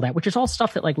favor and all that, which is all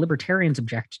stuff that like libertarians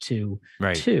object to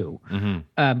too.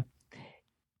 Mm-hmm.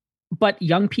 But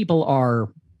young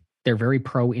people they're very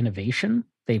pro innovation.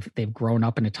 They've grown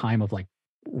up in a time of like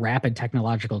rapid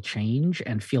technological change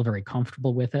and feel very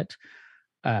comfortable with it.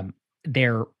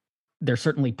 They're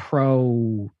certainly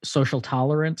pro social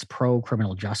tolerance, pro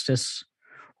criminal justice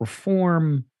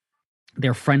reform.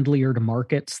 They're friendlier to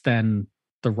markets than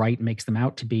the right makes them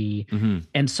out to be. Mm-hmm.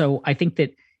 And so I think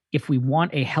that if we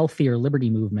want a healthier liberty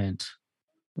movement,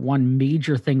 one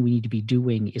major thing we need to be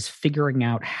doing is figuring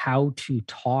out how to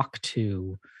talk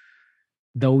to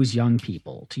those young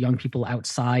people, to young people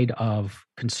outside of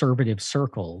conservative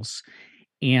circles.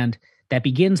 And that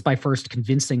begins by first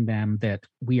convincing them that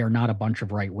we are not a bunch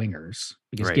of right wingers,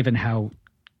 because given how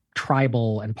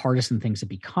tribal and partisan things have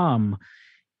become,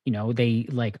 they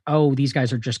like, oh, these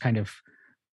guys are just kind of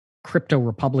crypto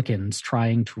Republicans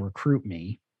trying to recruit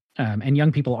me. And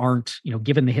young people aren't,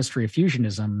 given the history of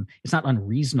fusionism, it's not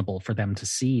unreasonable for them to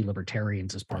see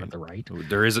libertarians as part of the right.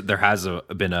 There has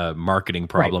been a marketing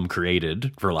problem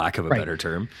created, for lack of a better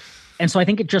term. And so I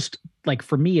think it just, like,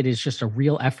 for me, it is just a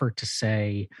real effort to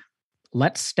say,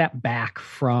 let's step back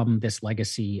from this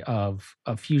legacy of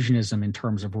fusionism in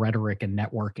terms of rhetoric and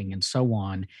networking and so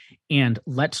on. And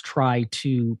let's try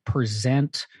to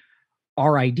present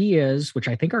our ideas, which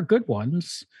I think are good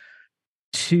ones,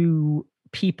 to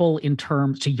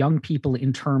young people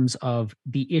in terms of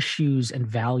the issues and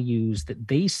values that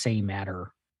they say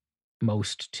matter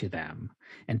most to them,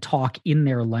 and talk in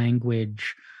their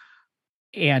language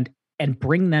and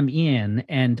bring them in.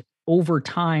 And over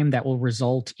time that will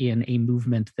result in a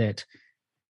movement that,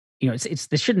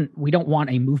 we don't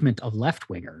want a movement of left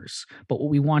wingers, but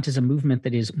what we want is a movement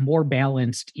that is more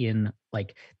balanced in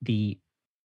the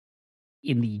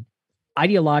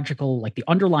ideological, the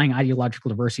underlying ideological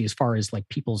diversity as far as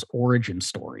people's origin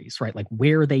stories, right? Like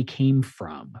where they came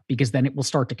from, because then it will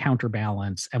start to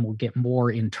counterbalance and we'll get more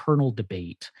internal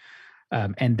debate.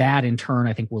 And that in turn,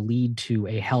 I think will lead to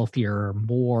a healthier,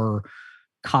 more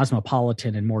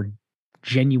cosmopolitan and more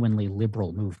genuinely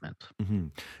liberal movement. Mm-hmm.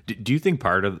 Do you think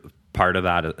part of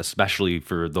that, especially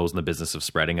for those in the business of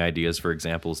spreading ideas, for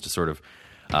example, is to sort of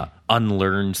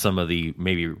unlearn some of the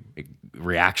maybe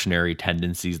reactionary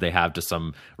tendencies they have to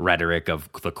some rhetoric of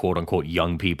the quote unquote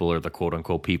young people or the quote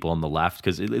unquote people on the left?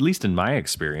 Because at least in my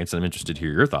experience, and I'm interested to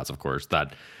hear your thoughts, of course,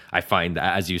 that I find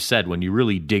that, as you said, when you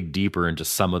really dig deeper into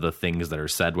some of the things that are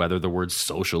said, whether the word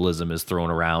socialism is thrown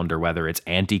around or whether it's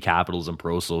anti-capitalism,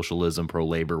 pro-socialism,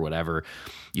 pro-labor, whatever,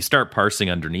 you start parsing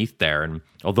underneath there. And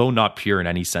although not pure in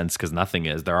any sense, because nothing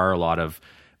is, there are a lot of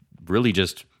really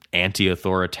just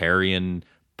anti-authoritarian,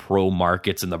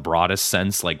 pro-markets in the broadest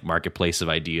sense, like marketplace of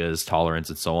ideas, tolerance,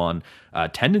 and so on,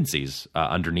 tendencies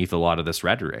underneath a lot of this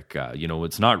rhetoric.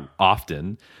 It's not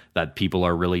often that people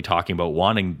are really talking about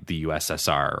wanting the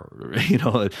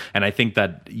USSR, and I think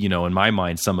that, in my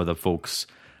mind, some of the folks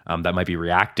that might be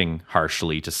reacting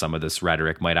harshly to some of this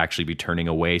rhetoric might actually be turning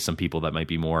away some people that might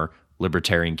be more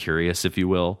libertarian curious, if you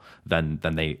will, than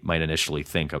they might initially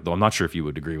think of, though I'm not sure if you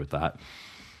would agree with that.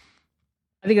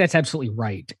 I think that's absolutely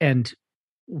right. And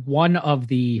one of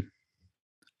the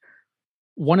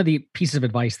pieces of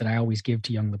advice that I always give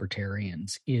to young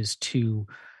libertarians is to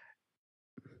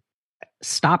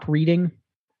stop reading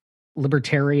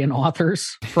libertarian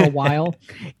authors for a while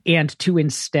and to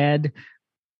instead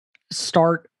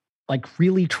start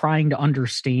really trying to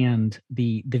understand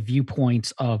the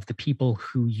viewpoints of the people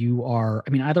who you are,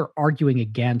 either arguing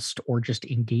against or just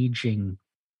engaging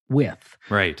with.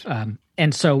 Right.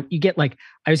 And so you get I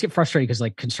always get frustrated because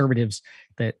conservatives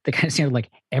that they kind of sound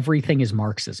everything is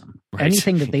Marxism. Right.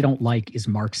 Anything that they don't like is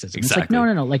Marxism. Exactly.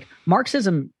 It's no.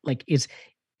 Marxism is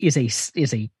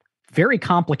a very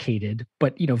complicated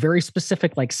but very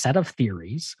specific set of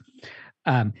theories.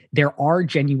 There are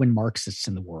genuine Marxists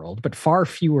in the world, but far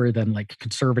fewer than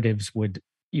conservatives would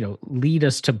lead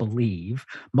us to believe.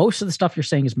 Most of the stuff you're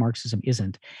saying is Marxism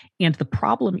isn't. And the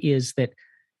problem is that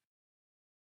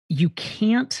you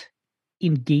can't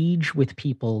engage with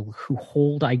people who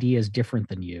hold ideas different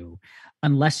than you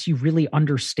unless you really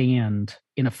understand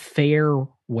in a fair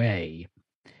way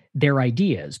their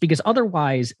ideas, because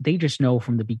otherwise they just know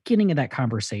from the beginning of that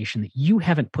conversation that you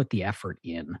haven't put the effort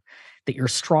in, that you're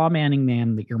straw manning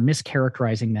them, that you're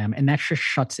mischaracterizing them, and that just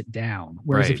shuts it down.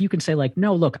 Whereas if you can say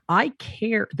no, look, I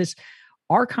care,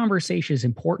 our conversation is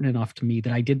important enough to me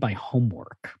that I did my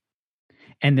homework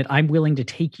and that I'm willing to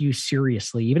take you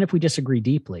seriously, even if we disagree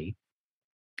deeply,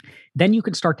 then you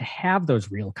can start to have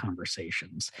those real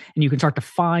conversations and you can start to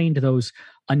find those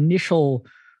initial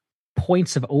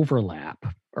points of overlap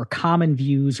or common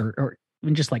views or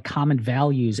even just common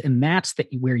values. And that's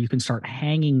where you can start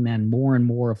hanging then more and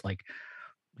more of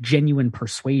genuine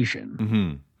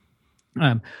persuasion.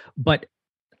 Mm-hmm. But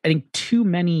I think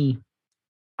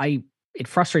it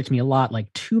frustrates me a lot.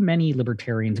 Too many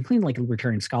libertarians, including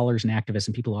libertarian scholars and activists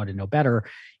and people who ought to know better,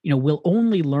 will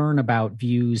only learn about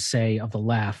views, say, of the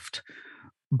left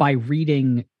by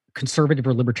reading conservative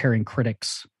or libertarian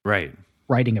critics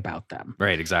writing about them.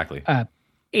 Right, exactly.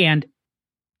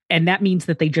 And that means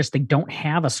that they don't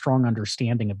have a strong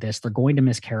understanding of this. They're going to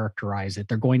mischaracterize it.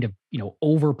 They're going to,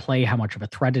 overplay how much of a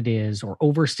threat it is, or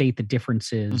overstate the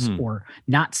differences, mm-hmm. or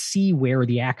not see where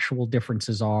the actual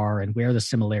differences are and where the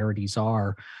similarities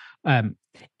are. And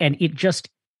it just,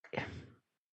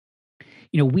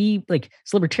 we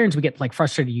as libertarians, we get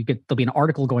frustrated. There'll be an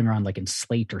article going around in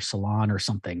Slate or Salon or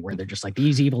something where they're just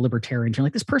these evil libertarians. You're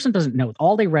this person doesn't know.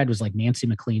 All they read was Nancy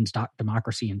McLean's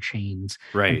Democracy in Chains,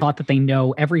 right? And thought that they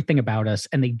know everything about us,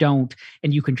 and they don't.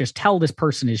 And you can just tell this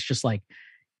person is just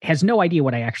has no idea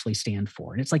what I actually stand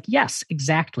for. And it's yes,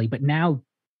 exactly. But now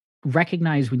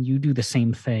recognize when you do the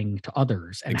same thing to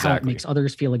others and how it makes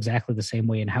others feel exactly the same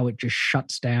way, and how it just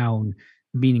shuts down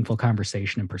meaningful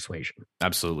conversation and persuasion.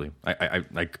 Absolutely.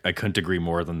 I couldn't agree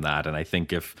more than that. And I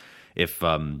think if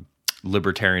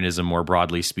libertarianism more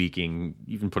broadly speaking,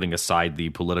 even putting aside the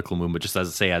political movement, just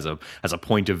as a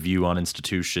point of view on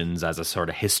institutions, as a sort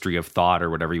of history of thought or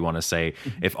whatever you want to say,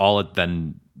 if all it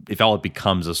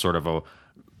becomes a sort of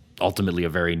ultimately a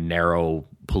very narrow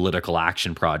political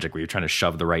action project where you're trying to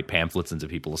shove the right pamphlets into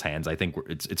people's hands, I think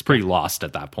it's pretty lost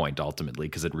at that point ultimately,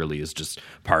 because it really is just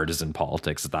partisan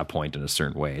politics at that point in a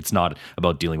certain way. It's not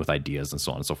about dealing with ideas and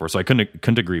so on and so forth. So I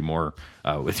couldn't agree more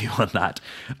with you on that.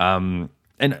 And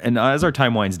as our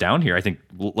time winds down here, I think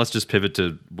let's just pivot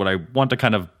to what I want to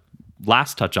kind of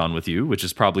last touch on with you, which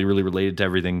is probably really related to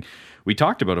everything we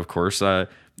talked about, of course.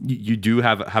 You do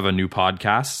have a new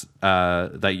podcast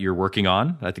that you're working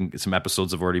on. I think some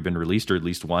episodes have already been released, or at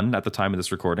least one at the time of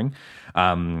this recording.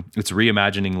 It's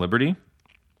Reimagining Liberty.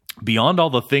 Beyond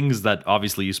all the things that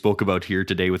obviously you spoke about here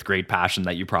today with great passion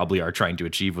that you probably are trying to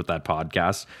achieve with that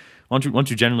podcast, why don't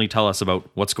you generally tell us about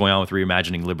what's going on with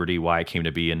Reimagining Liberty, why it came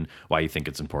to be, and why you think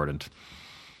it's important?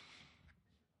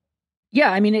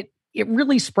 Yeah, I mean, it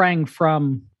really sprang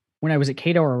from when I was at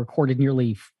Cato. I recorded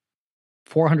nearly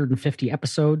 450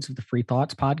 episodes of the Free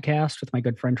Thoughts podcast with my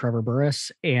good friend Trevor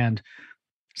Burrus, and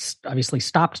obviously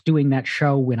stopped doing that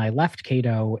show when I left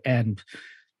Cato, and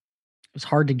it was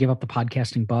hard to give up the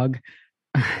podcasting bug.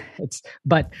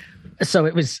 So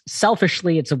it was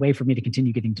selfishly, it's a way for me to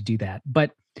continue getting to do that.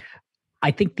 But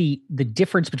I think the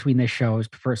difference between this show is,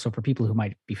 for people who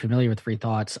might be familiar with Free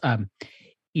Thoughts,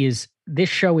 is this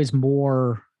show is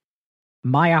more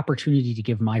my opportunity to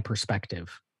give my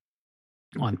perspective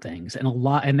on things,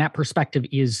 and that perspective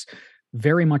is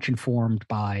very much informed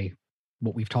by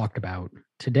what we've talked about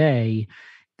today.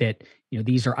 That,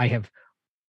 I have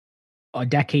a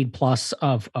decade plus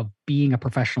of being a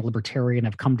professional libertarian.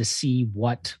 I've come to see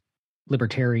what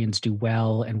libertarians do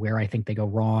well and where I think they go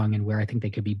wrong and where I think they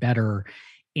could be better.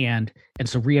 And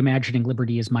so Reimagining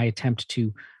Liberty is my attempt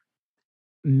to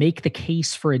make the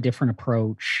case for a different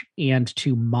approach and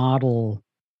to model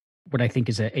what I think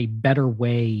is a better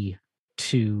way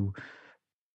to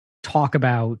talk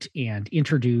about and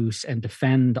introduce and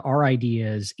defend our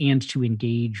ideas, and to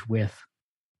engage with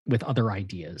other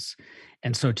ideas.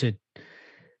 And so to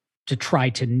try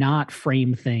to not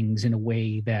frame things in a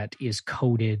way that is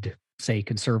coded, say,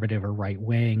 conservative or right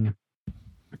wing,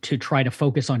 to try to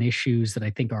focus on issues that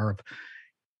I think are of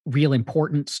real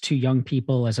importance to young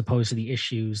people, as opposed to the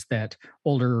issues that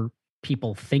older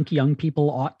people think young people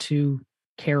ought to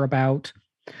care about,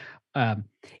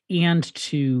 and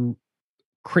to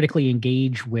critically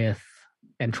engage with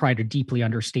and try to deeply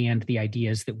understand the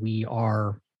ideas that we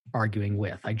are arguing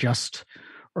with. I just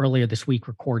earlier this week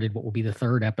recorded what will be the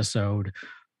third episode,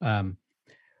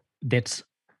 that's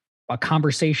a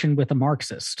conversation with a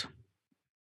Marxist,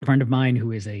 a friend of mine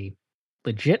who is a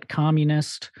legit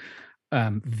communist,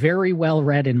 very well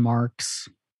read in Marx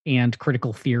and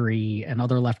critical theory and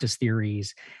other leftist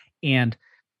theories. And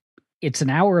it's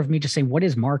an hour of me just saying, what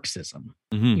is Marxism?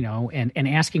 And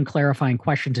asking clarifying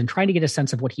questions and trying to get a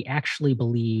sense of what he actually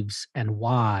believes and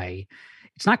why.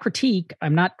 It's not critique.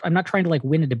 I'm not trying to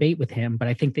win a debate with him, but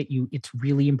I think that it's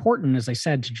really important, as I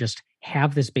said, to just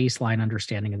have this baseline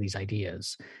understanding of these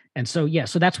ideas. And so,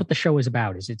 so that's what the show is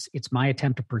about. It's my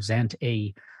attempt to present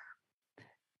a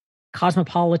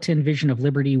cosmopolitan vision of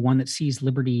liberty, one that sees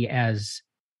liberty as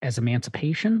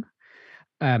emancipation,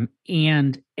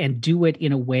 and do it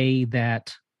in a way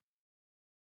that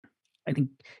I think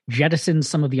jettisons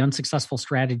some of the unsuccessful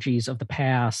strategies of the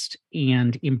past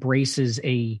and embraces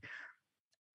a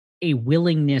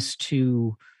willingness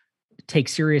to take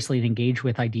seriously and engage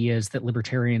with ideas that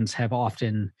libertarians have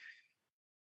often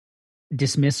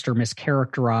dismissed or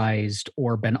mischaracterized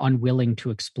or been unwilling to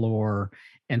explore.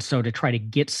 And so to try to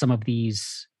get some of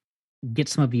these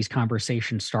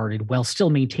conversations started while still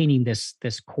maintaining this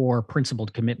core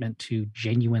principled commitment to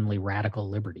genuinely radical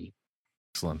liberty.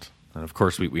 Excellent. And of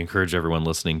course, we encourage everyone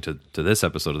listening to this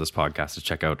episode of this podcast to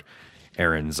check out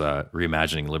Aaron's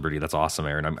Reimagining Liberty. That's awesome,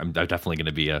 Aaron. I'm definitely going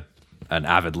to be an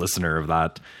avid listener of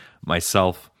that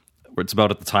myself. It's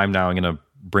about at the time now I'm going to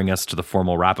bring us to the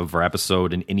formal wrap of our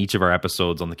episode. And in each of our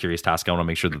episodes on the Curious Task, I want to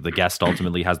make sure that the guest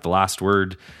ultimately has the last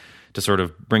word to sort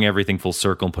of bring everything full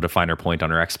circle and put a finer point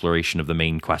on our exploration of the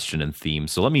main question and theme.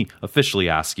 So let me officially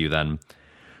ask you then,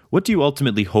 what do you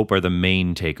ultimately hope are the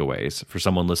main takeaways for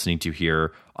someone listening to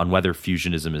here on whether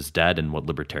fusionism is dead and what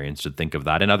libertarians should think of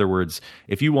that? In other words,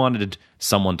 if you wanted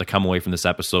someone to come away from this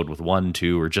episode with 1,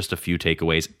 2, or just a few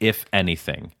takeaways, if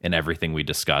anything, in everything we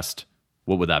discussed,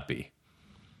 what would that be?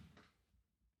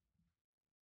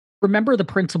 Remember the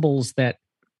principles that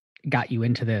got you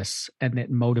into this and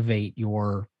that motivate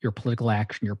your political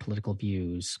action, your political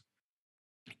views,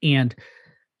 and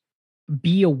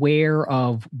be aware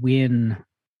of when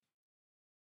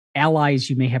allies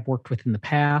you may have worked with in the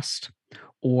past,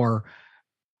 or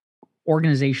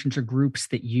organizations or groups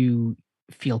that you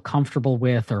feel comfortable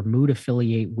with or mood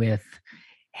affiliate with,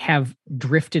 have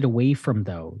drifted away from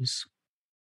those.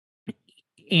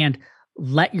 And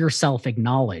let yourself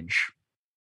acknowledge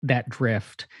that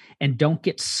drift, and don't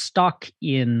get stuck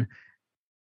in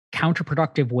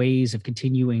counterproductive ways of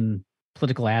continuing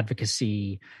political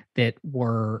advocacy that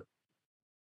were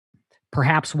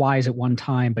perhaps wise at one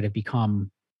time but have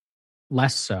become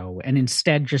less so. And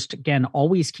instead, just again,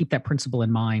 always keep that principle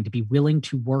in mind, to be willing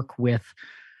to work with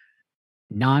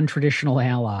non-traditional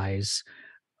allies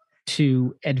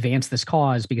to advance this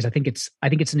cause, because I think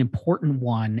it's an important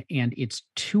one, and it's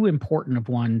too important of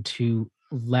one to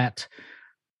let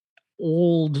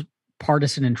old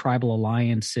partisan and tribal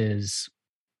alliances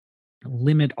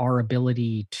limit our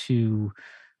ability to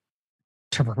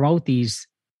promote these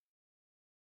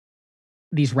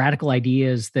radical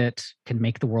ideas that can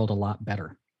make the world a lot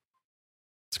better.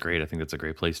 That's great. I think that's a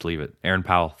great place to leave it. Aaron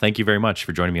Powell, thank you very much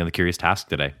for joining me on The Curious Task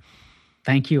today.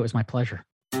 Thank you. It was my pleasure.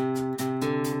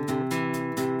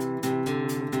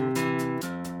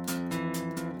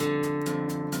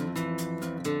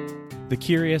 The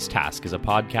Curious Task is a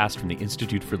podcast from the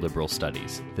Institute for Liberal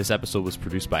Studies. This episode was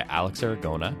produced by Alex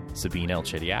Aragona, Sabine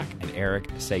Elchidiak, and Eric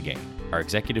Seguin. Our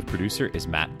executive producer is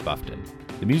Matt Buffton.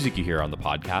 The music you hear on the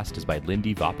podcast is by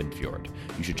Lindy Voppenfjord.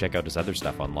 You should check out his other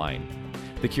stuff online.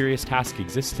 The Curious Task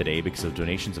exists today because of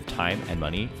donations of time and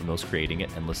money from those creating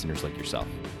it and listeners like yourself.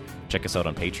 Check us out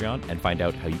on Patreon and find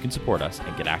out how you can support us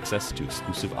and get access to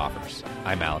exclusive offers.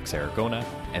 I'm Alex Aragona,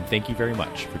 and thank you very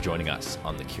much for joining us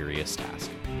on The Curious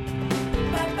Task.